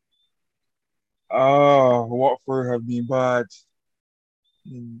again. Watford have been bad.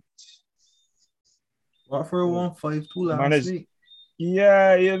 Watford won 5-2 last Managed, week.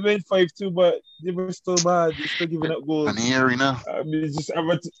 yeah, it been 5-2, but they were still bad. They're still giving up goals. And here, you know. I mean, it's just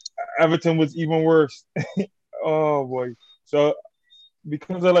Everton was even worse. Oh boy. So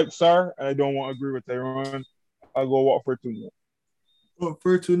because I like Sar, and I don't want to agree with Tyrone, I'll go Watford 2-0.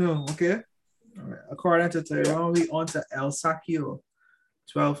 Watford 2-0, okay. All right. According to Tyrone, we on to El Sakio,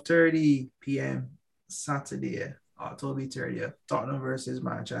 12:30 p.m. Saturday, October 30th, Tottenham versus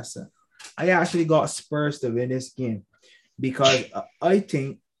Manchester. I actually got Spurs to win this game because I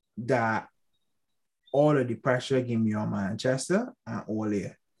think that all of the pressure give me on Manchester and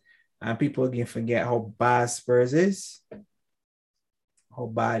Ole. And people can forget how bad Spurs is, how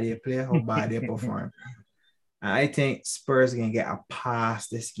bad they play, how bad they perform. And I think Spurs can get a pass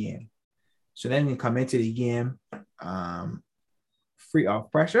this game. So then you come into the game free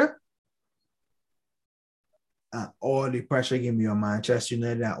of pressure. All the pressure give me on Manchester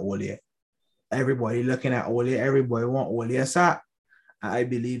United and Ole. Everybody looking at Ole. Everybody want Ole aside. I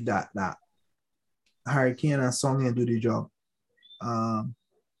believe that Harry Kane and Son can do the job. I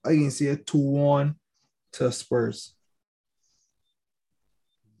can see a 2-1 to Spurs.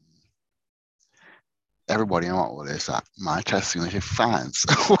 Everybody want Ole Sat. Manchester United fans.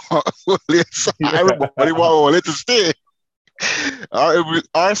 Everybody want Ole to stay.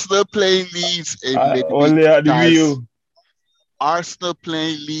 Arsenal playing Leeds in midweek. Ole at the wheel. Arsenal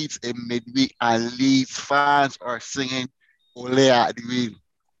playing Leeds in midweek, and Leeds fans are singing Ole at the wheel.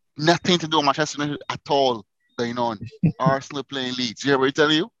 Nothing to do with Manchester United at all going on. Arsenal playing Leeds. You hear what I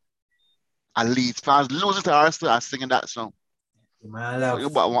tell you? And Leeds fans losing to Arsenal and singing that song. My love. You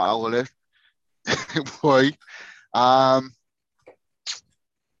want Ole? Boy. 2-0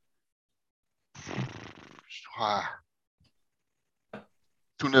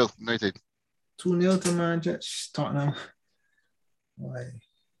 United. 2-0 to Manchester Tottenham. Boy.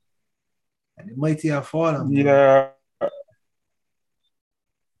 And the mighty have fallen. Yeah.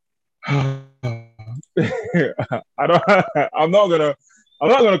 I'm not gonna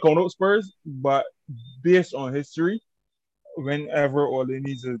count out Spurs, but based on history, whenever Ole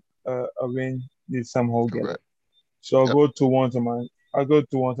needs a win, they somehow get it. So I'll go 2-1 to Man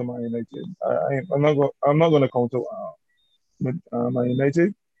United. I'm not gonna count out Man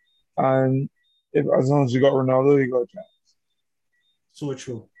United, and as long as you got Ronaldo, you got a chance. So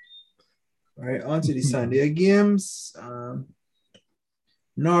true. All right, on to the Sunday games.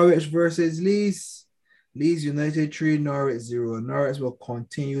 Norwich versus Leeds. Leeds United 3, Norwich 0. Norwich will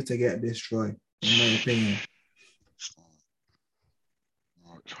continue to get destroyed, in my opinion.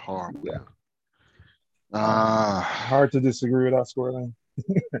 It's horrible. Yeah. Hard to disagree with that scoreline.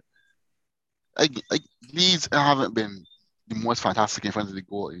 Leeds haven't been the most fantastic in front of the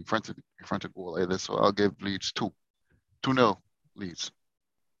goal, in front of goal either. So I'll give Leeds 2-0 Leeds.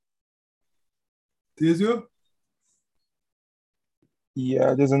 Tizio?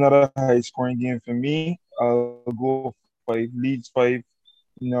 Yeah, there's another high scoring game for me. I'll go 5, Leeds 5,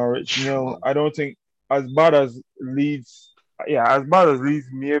 Norwich 0. I don't think as bad as Leeds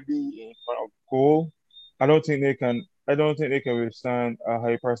may be in front of goal. I don't think they can withstand a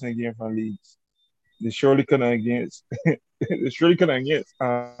high pressing game from Leeds. They surely couldn't against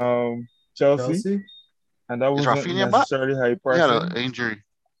Chelsea. And that wasn't necessarily high pressing. He had an injury.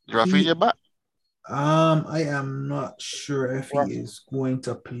 Is Rafinha back? I am not sure if he is going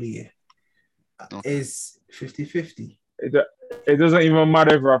to play. It's 50-50. It doesn't even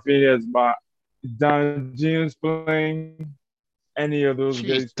matter if Rafinha is back. Dan James playing, any of those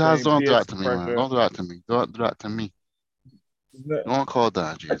guys playing. Don't do that to me, man. Don't do that to me. Don't do that to me. Don't call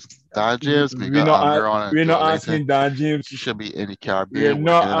Dan James. Dan James, we're not asking Dan James. He should be in the Caribbean. We're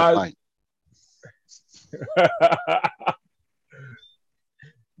not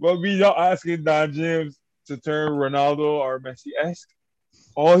But we're not asking Dan James to turn Ronaldo or Messi-esque.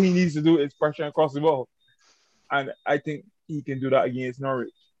 All he needs to do is pressure across the ball. And I think he can do that against Norwich.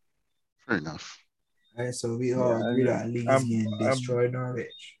 Fair enough. All right, so we all agree that Leeds can destroy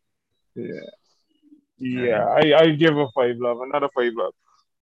Norwich. Yeah. I give a 5 love. Another 5 love.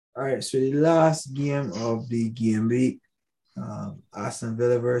 All right, so the last game of the game week, Aston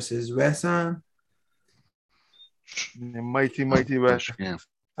Villa versus West Ham. The mighty West This game.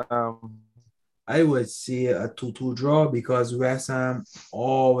 Ham. I would say a 2-2 draw because West Ham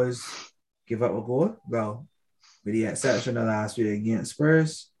always give up a goal. Well, with the exception of last week against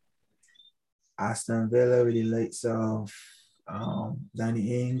Spurs, Aston Villa with the likes of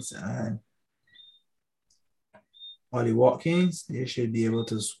Danny Ings and Ollie Watkins, they should be able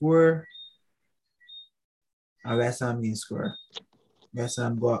to score. And West Ham can score. West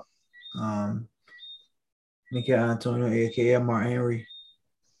Ham got Mikel Antonio, aka Mark Henry.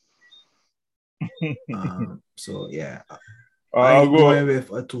 So yeah, I'll I'm going go. with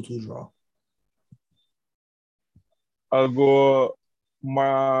a 2-2 draw. I'll go.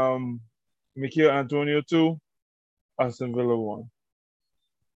 Mikel Antonio 2, Aston Villa 1.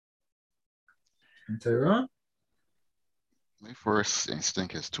 And Tyrone? My first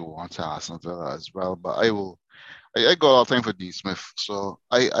instinct is to want to Aston Villa as well, but I got a lot of time for D Smith, so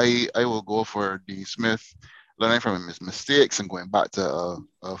I will go for D Smith, learning from his mistakes and going back to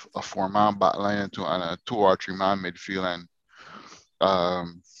a 4-man back line and a 2 or 3-man midfield,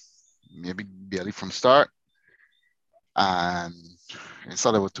 and maybe Bailey from start. And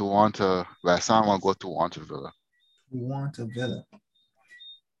instead of a 2-1 to West Ham, I'll go 2-1 to Villa. 2-1 to Villa.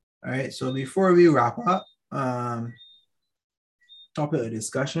 All right, so before we wrap up, topic of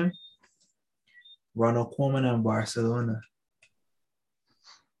discussion, Ronald Koeman and Barcelona.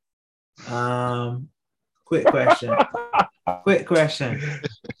 Quick question.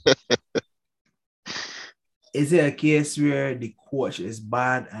 Is it a case where the coach is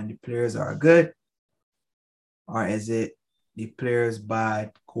bad and the players are good? Or is it the players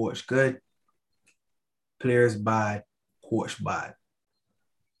bad, coach good? Players bad, coach bad?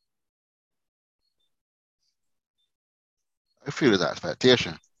 I feel it's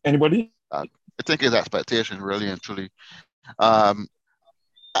expectation. Anybody? I think it's expectation, really and truly. Um,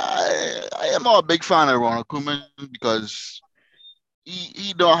 I am not a big fan of Ronald Koeman because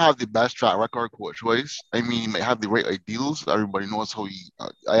he don't have the best track record coach wise. I mean, he might have the right ideals. Everybody knows how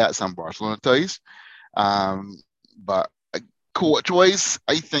I had some Barcelona ties. But coach wise,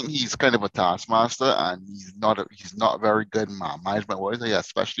 I think he's kind of a taskmaster, and he's not very good management wise. He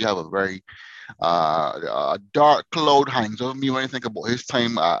especially have a very dark cloud hangs over me when I think about his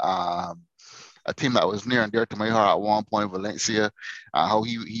time at a team that was near and dear to my heart at one point, Valencia, how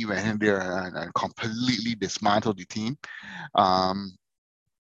he went in there and completely dismantled the team.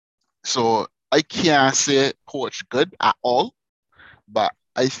 So I can't say coach good at all, but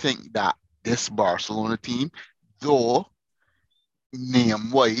I think that this Barcelona team, though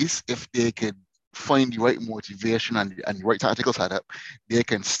name-wise, if they could find the right motivation and the right tactical setup, they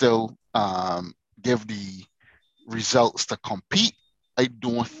can still give the results to compete. I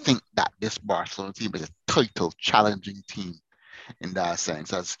don't think that this Barcelona team is a title challenging team in that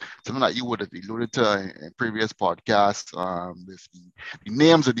sense. As something that you would have alluded to in previous podcasts, with the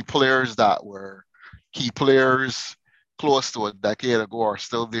names of the players that were key players close to a decade ago are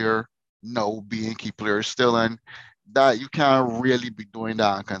still there, now being key players still in. That you can't really be doing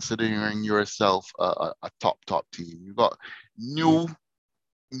that and considering yourself a top team. You got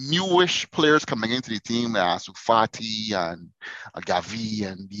newish players coming into the team, Ansu Fati and Gavi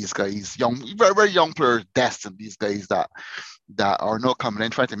and these guys, young, very, very young players, destined, these guys that are not coming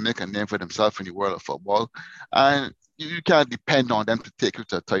in trying to make a name for themselves in the world of football. And you can't depend on them to take you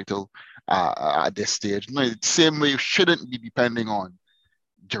to a title at this stage. No, the same way you shouldn't be depending on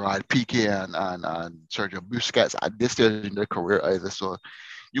Gerard Piqué and Sergio Busquets at this stage in their career either. So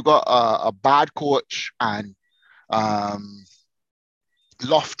you got a bad coach and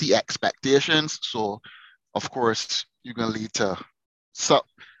lofty expectations. So of course you're going to lead to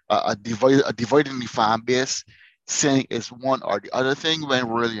a divide in the fan base, saying it's one or the other thing when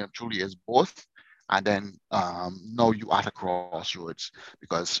really and truly is both. And then now you at a crossroads,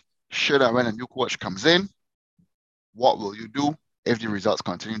 because should and when a new coach comes in, what will you do if the results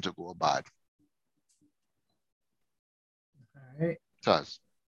continue to go bad? All right. Taz.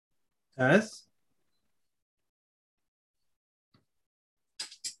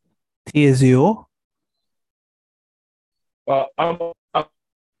 TSO. I'm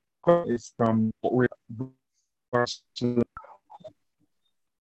it's from Hello.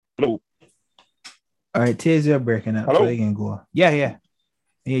 All right, TSO breaking up. Hello? So you can go. Yeah,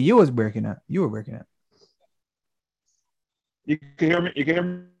 you was breaking up. You were breaking up. You can hear me? You can hear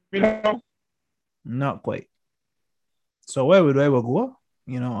me now? Not quite. So where would I go?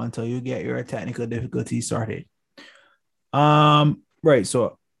 Until you get your technical difficulty started. Right.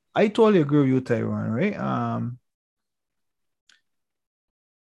 So I totally agree with you, Tyrone, right?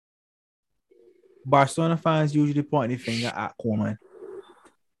 Barcelona fans usually point the finger at Koeman.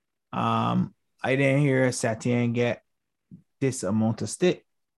 I didn't hear Setien get this amount of stick.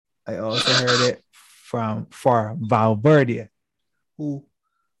 I also heard it for Valverde, who,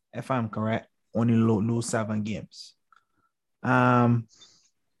 if I'm correct, only lose 7 games. I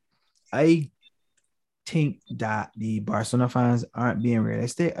think that the Barcelona fans aren't being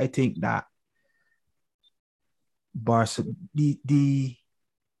realistic. I think that the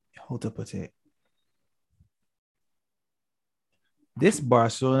how to put it, this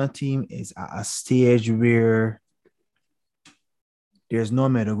Barcelona team is at a stage where there's no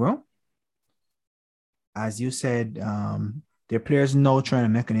middle ground. As you said, their players know trying to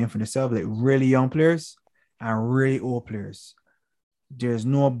make a name for themselves, like really young players and really old players. There's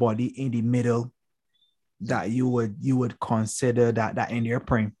nobody in the middle that you would consider that in their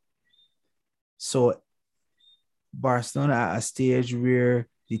prime. So Barcelona at a stage where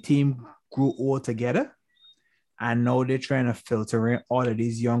the team grew old together, and now they're trying to filter in all of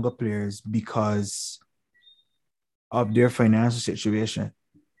these younger players because of their financial situation.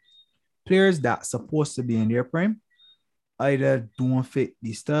 Players that supposed to be in their prime either don't fit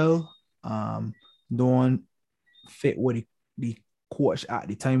the style, don't fit what the coach at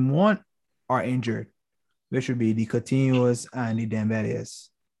the time want, or injured, which would be the Coutinho's and the Dembélés.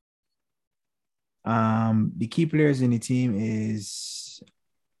 The key players in the team is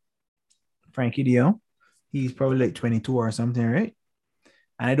Frankie de Jong. He's probably like 22 or something, right?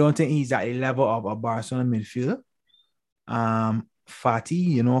 And I don't think he's at the level of a Barcelona midfielder.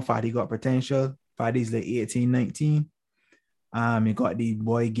 Fati, Fati got potential. Fati's like 18, 19. You got the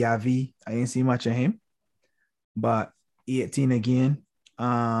boy Gavi. I didn't see much of him, but 18 again.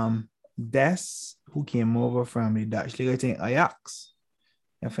 Des, who came over from the Dutch league, I think Ajax,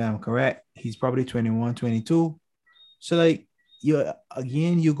 if I'm correct. He's probably 21, 22. So like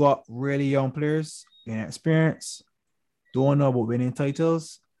you got really young players, inexperienced, don't know about winning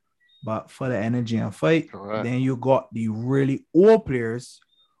titles, but for the energy and fight. Correct. Then you got the really old players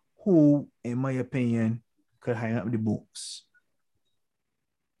who, in my opinion, could hang up the books.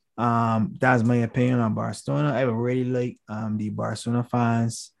 That's my opinion on Barcelona. I would really like the Barcelona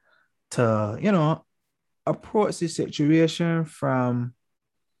fans to, approach the situation from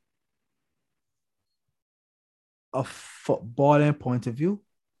a footballing point of view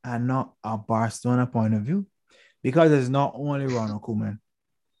and not a Barcelona point of view, because it's not only Ronald Koeman.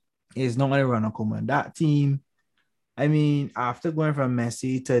 It's not only Ronald Koeman. That team, I mean, after going from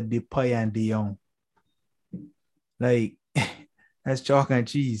Messi to Depay and De Jong, like that's chalk and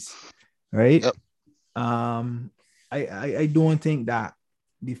cheese, right? Yep. I don't think that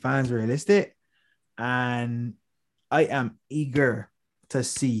the fans are realistic, and I am eager to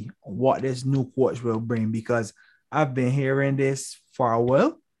see what this new coach will bring, because I've been hearing this for a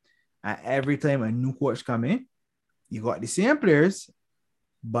while, and every time a new coach come in, you got the same players,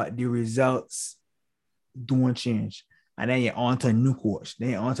 but the results don't change. And then you're on to a new coach.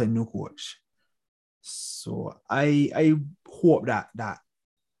 So I hope that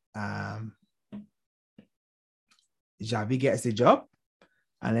Xavi gets the job,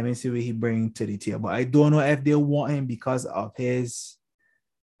 and let me see what he brings to the table. But I don't know if they want him because of his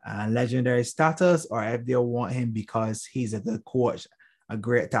legendary status, or if they want him because he's a good coach, a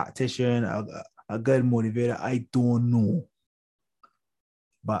great tactician, a good motivator. I don't know.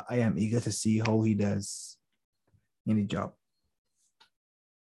 But I am eager to see how he does in the job.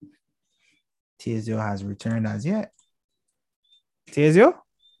 Tezio has returned as yet. Tezio?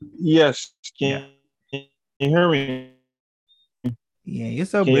 Yes. Can you hear me? Yeah, you're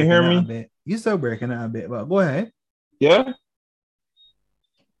still breaking out a bit. You're still breaking out a bit, but go ahead. Yeah?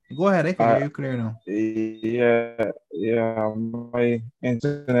 Go ahead. I can hear you clear now. Yeah. My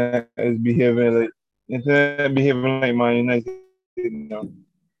internet is behaving like my United.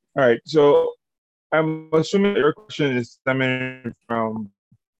 All right. So I'm assuming your question is stemming from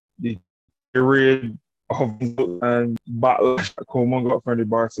the period of and backlash that Koeman got from the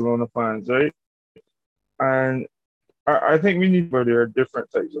Barcelona fans, right? And I think we need, but there are different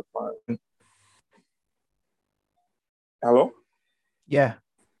types of fans. Hello? Yeah.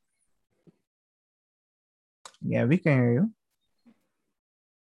 Yeah, we can hear you.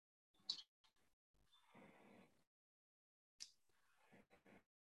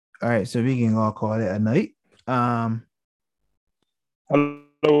 All right, so we can all call it a night.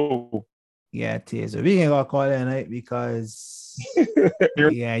 Hello. Yeah, Tia. So we can all call it a night because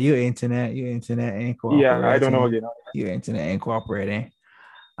yeah, your internet ain't cooperating. Yeah, I don't know again. Your internet ain't cooperating.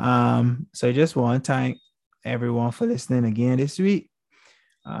 So I just want to thank everyone for listening again this week.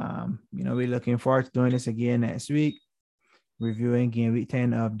 We're looking forward to doing this again next week. reviewing game week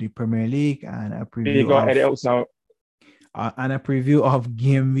 10 of the Premier League and a There you preview go, edit out sound. of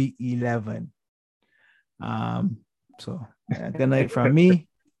game week 11. So good night from me.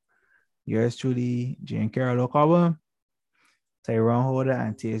 Yours truly, Giancarlo Okawa, Tyrone Holder,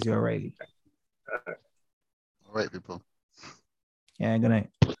 and T.S. O'Reilly. All right, people. Yeah, good night.